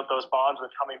we've built those bonds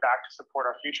with coming back to support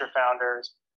our future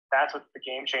founders, that's what the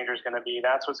game changer is going to be.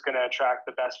 That's what's going to attract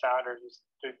the best founders, is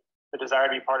the desire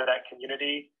to be part of that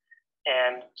community,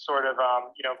 and sort of,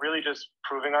 really just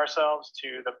proving ourselves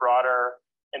to the broader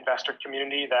investor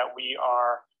community that we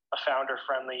are a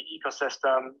founder-friendly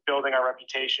ecosystem, building our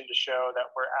reputation to show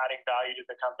that we're adding value to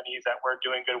the companies, that we're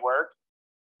doing good work.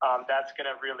 That's going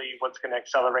to really what's going to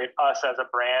accelerate us as a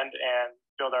brand and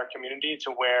build our community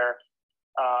to where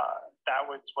that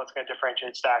was what's going to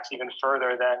differentiate Stacks even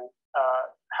further than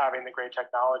having the great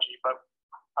technology. But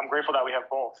I'm grateful that we have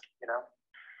both,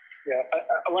 Yeah,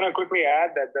 I want to quickly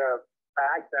add that the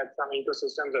fact that some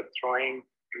ecosystems are throwing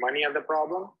money at the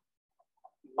problem,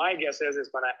 my guess is it's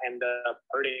going to end up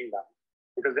hurting them,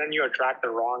 because then you attract the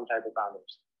wrong type of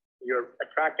founders. You're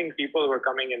attracting people who are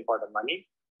coming in for the money,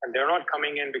 and they're not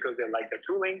coming in because they like the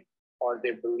tooling or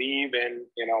they believe in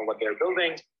what they're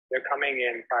building. They're coming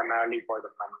in primarily for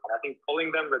the money. And I think pulling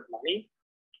them with money,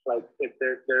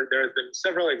 there's been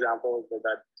several examples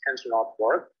that tends to not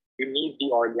work. You need the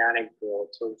organic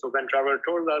growth. So when Trevor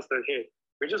told us that, hey,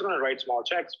 we're just going to write small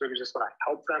checks, we're just going to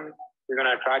help them, we're going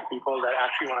to attract people that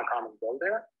actually want to come and build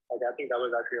there. I think that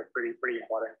was actually a pretty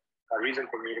important reason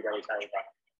for me to get excited about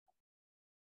it.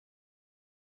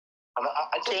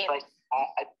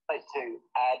 I'd like to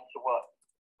add to what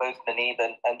both Muneeb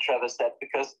and Trevor said,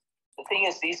 because the thing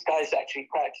is, these guys actually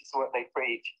practice what they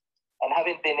preach. And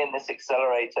having been in this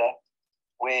accelerator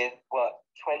with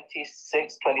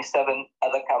 26, 27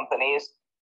 other companies,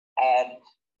 and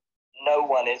no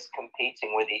one is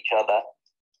competing with each other.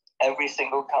 Every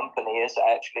single company is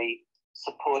actually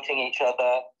supporting each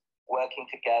other, working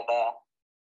together.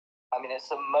 It's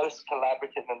the most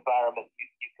collaborative environment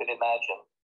you could imagine.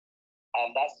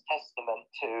 And that's testament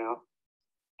to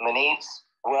Muneeb's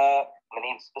work,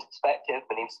 Muneeb's perspective,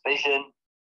 Muneeb's vision.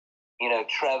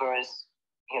 Trevor is,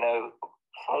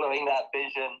 following that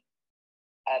vision.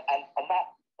 And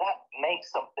that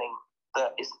makes something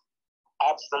that is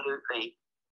absolutely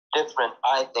different,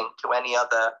 I think, to any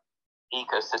other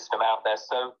ecosystem out there.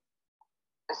 So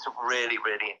it's really,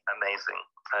 really amazing.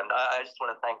 And I just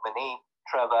want to thank Muneeb,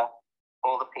 Trevor,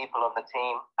 all the people on the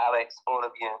team, Alex, all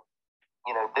of you.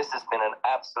 This has been an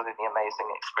absolutely amazing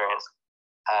experience.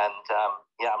 And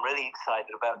I'm really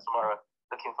excited about tomorrow.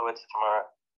 Looking forward to tomorrow.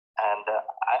 And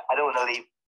I don't want to leave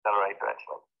accelerator,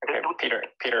 actually. Okay,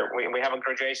 Peter, we have a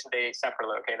graduation day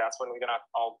separately. Okay, that's when we're gonna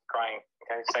all crying.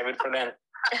 Okay, save it for then.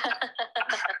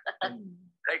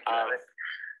 Thank you, Alex.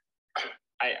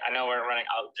 I know we're running.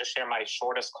 I'll just share my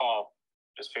shortest call,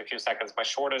 just for a few seconds. My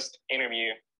shortest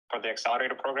interview for the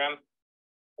accelerator program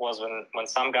was when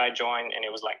some guy joined, and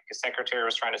it was his secretary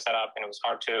was trying to set up, and it was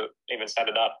hard to even set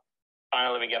it up.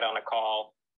 Finally, we get on a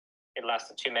call. It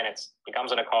lasted 2 minutes. He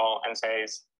comes on a call and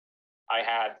says, I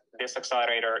had this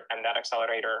accelerator and that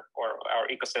accelerator, or our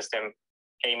ecosystem,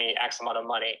 pay me X amount of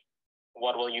money.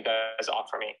 What will you guys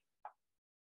offer me?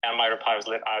 And my reply was,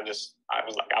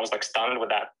 I was stunned with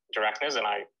that directness, and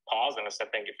I paused and I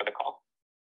said, thank you for the call.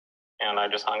 And I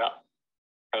just hung up,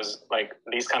 because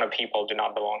these kind of people do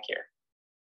not belong here.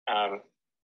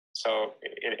 So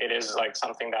it is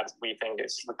something that we think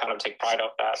we kind of take pride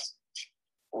of, that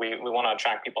we want to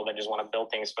attract people that just want to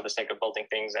build things for the sake of building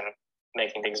things and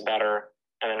making things better.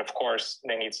 And then, of course,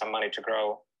 they need some money to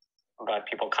grow. But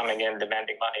people coming in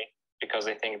demanding money because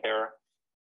they think they're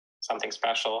something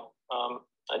special,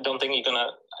 I don't think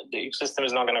the system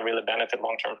is not going to really benefit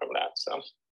long term from that. So.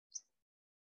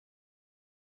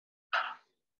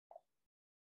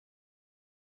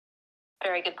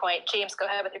 Very good point. James, go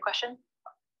ahead with your question.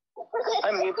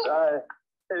 I'm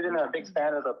been a big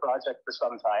fan of the project for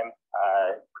some time.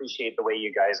 Appreciate the way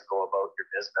you guys go about your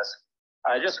business.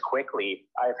 Just quickly,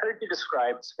 I've heard you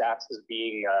describe Stacks as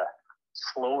being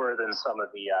slower than some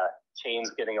of the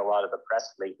chains getting a lot of the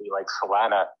press lately, like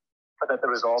Solana, but that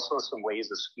there was also some ways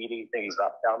of speeding things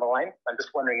up down the line. I'm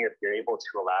just wondering if you're able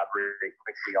to elaborate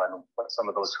quickly on what some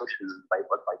of those switches might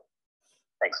look like.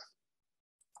 Thanks.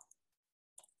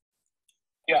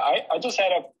 Yeah, I just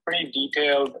had a pretty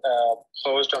detailed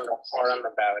post on the forum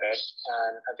about it,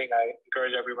 and I think I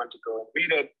encourage everyone to go and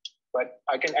read it. But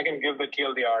I can give the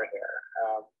TLDR here.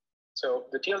 So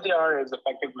the TLDR is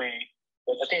effectively,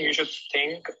 I think you should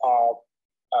think of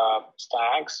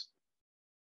stacks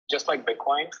just like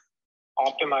Bitcoin,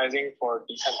 optimizing for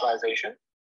decentralization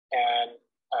and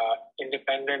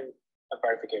independent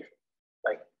verification.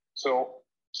 Like so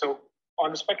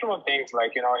on the spectrum of things,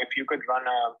 like if you could run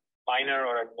a miner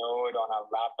or a node on a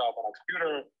laptop on a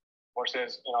computer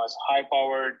versus it's high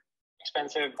powered,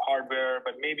 expensive hardware,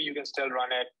 but maybe you can still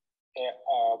run it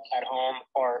at home,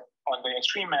 or on the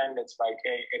extreme end, it's like,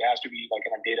 hey, it has to be like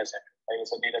in a data center, right?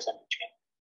 It's a data center chain.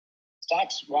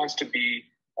 Stacks wants to be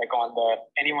like on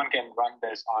anyone can run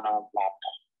this on a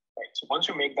laptop, right? So once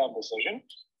you make that decision,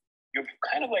 you've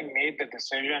kind of like made the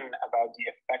decision about the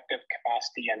effective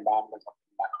capacity and bandwidth of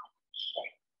the network,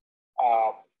 right?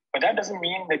 But that doesn't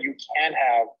mean that you can't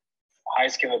have high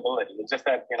scalability. It's just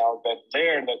that, the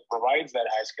layer that provides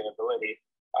that high scalability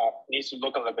needs to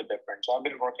look a little bit different. So I've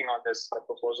been working on this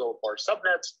proposal for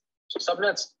subnets. So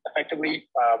subnets effectively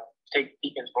take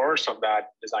the inverse of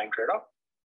that design trade-off.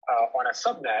 On a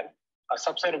subnet, a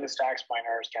subset of the Stacks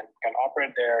miners can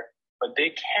operate there, but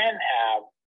they can have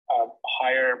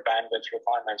higher bandwidth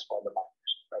requirements for the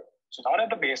miners, right? So not at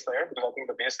the base layer, because I think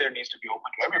the base layer needs to be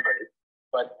open to everybody.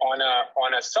 But on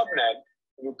a subnet,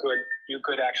 you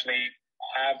could actually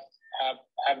have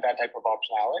that type of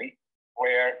optionality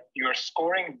where you're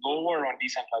scoring lower on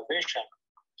decentralization,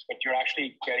 but you're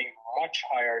actually getting much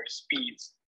higher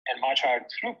speeds and much higher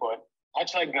throughput,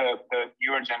 much like the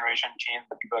newer generation chains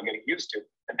that people are getting used to.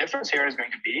 The difference here is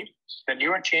going to be the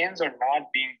newer chains are not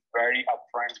being very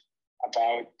upfront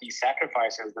about the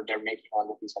sacrifices that they're making on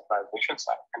the decentralization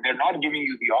side. And they're not giving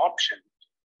you the option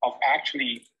of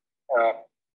actually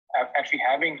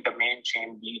having the main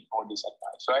chain be more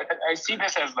decentralized. So I see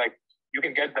this as like, you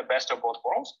can get the best of both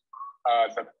worlds.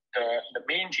 The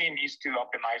main chain needs to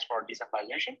optimize for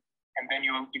decentralization, and then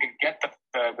you can get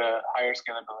the higher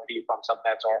scalability from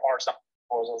subnets or some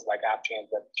proposals like app chains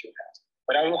that Chain has.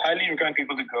 But I will highly recommend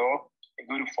people to go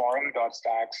to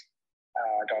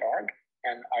forum.stacks.org,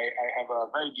 and I have a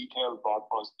very detailed blog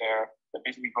post there that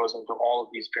basically goes into all of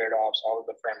these trade-offs, all of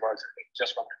the frameworks,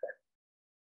 just from there.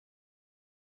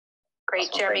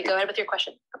 Great, Jeremy, go ahead with your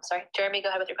question. I'm sorry, Jeremy, go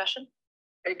ahead with your question.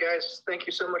 Hey guys, thank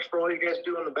you so much for all you guys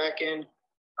do on the back end.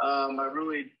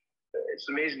 It's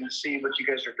amazing to see what you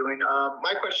guys are doing.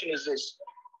 My question is this: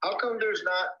 how come there's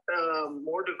not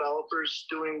more developers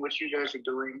doing what you guys are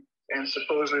doing? And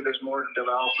supposedly there's more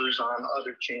developers on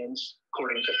other chains,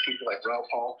 according to people like Ralph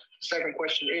Hall. The second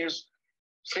question is,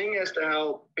 seeing as to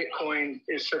how Bitcoin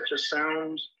is such a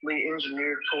soundly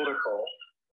engineered protocol,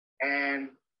 and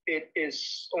it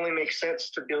only makes sense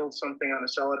to build something on a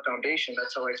solid foundation.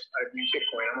 That's how I view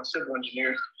Bitcoin. I'm a civil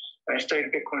engineer, and I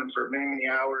studied Bitcoin for many, many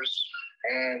hours,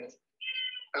 and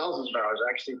thousands of hours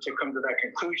actually to come to that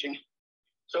conclusion.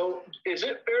 So is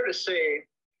it fair to say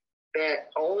that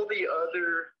all the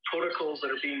other protocols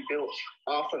that are being built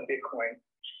off of Bitcoin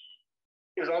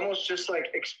is almost just like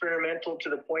experimental, to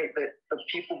the point that the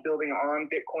people building on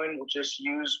Bitcoin will just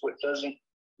use what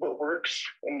works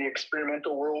in the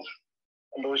experimental world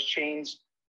and those chains,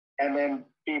 and then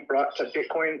be brought to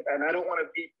Bitcoin? And I don't want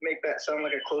to make that sound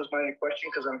like a closed-minded question,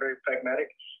 because I'm very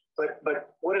pragmatic, but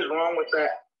what is wrong with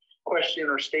that question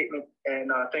or statement? And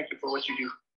thank you for what you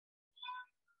do.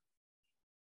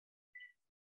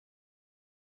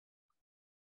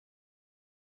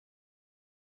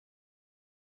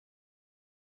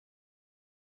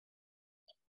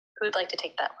 Who would like to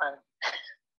take that one?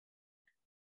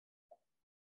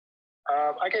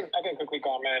 I can quickly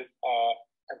comment,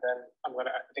 and then I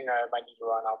think I might need to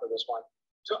run after this one.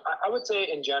 So I would say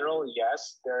in general,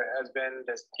 yes, there has been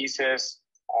this thesis.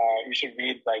 You should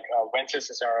read like Wences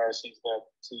Cesares, he's the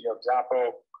CEO of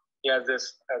Zappo. He has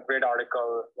this great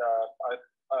article,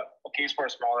 a case for a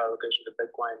small allocation to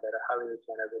Bitcoin, that I highly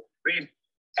recommend everyone read.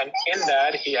 And in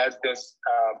that, he has this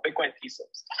Bitcoin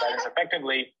thesis that is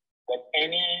effectively that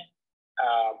any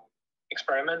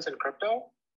experiments in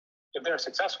crypto, if they're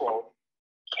successful,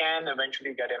 can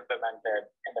eventually get implemented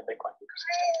in the Bitcoin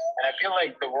ecosystem. And I feel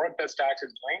like the work that Stacks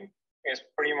is doing is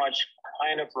pretty much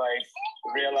kind of like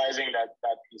realizing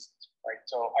that piece, right?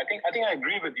 So I think I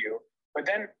agree with you, but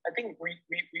then I think we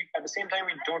at the same time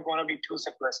we don't want to be too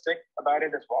simplistic about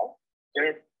it as well.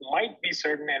 There might be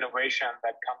certain innovation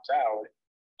that comes out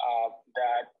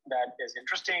that is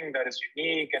interesting, that is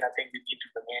unique, and I think we need to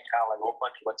remain kind of like open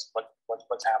to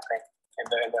what's happening in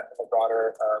the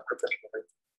broader crypto community.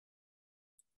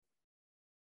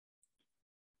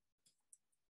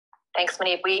 Thanks,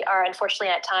 Muneeb. We are unfortunately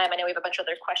at time. I know we have a bunch of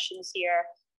other questions here.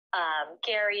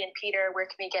 Gary and Peter, where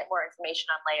can we get more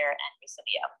information on Layer and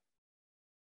Risidio?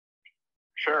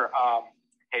 Sure.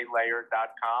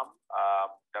 HeyLayer.com.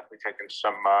 Definitely taking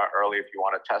some early if you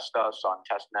want to test us on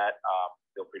testnet.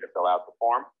 Feel free to fill out the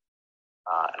form,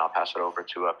 and I'll pass it over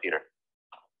to Peter.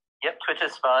 Yep,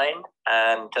 Twitter's fine,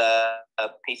 and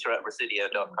Peter at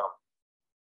Risidio.com.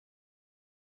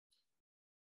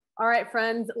 All right,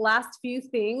 friends, last few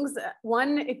things.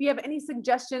 One, if you have any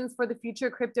suggestions for the future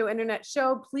Crypto Internet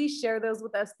show, please share those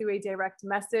with us through a direct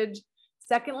message.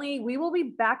 Secondly, we will be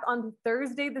back on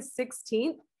Thursday the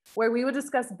 16th, where we will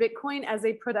discuss Bitcoin as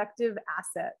a productive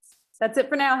asset. That's it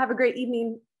for now. Have a great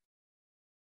evening.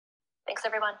 Thanks,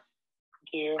 everyone.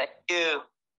 Thank you. Thank you.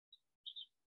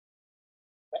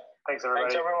 Thanks, everybody.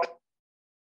 Thanks, everyone.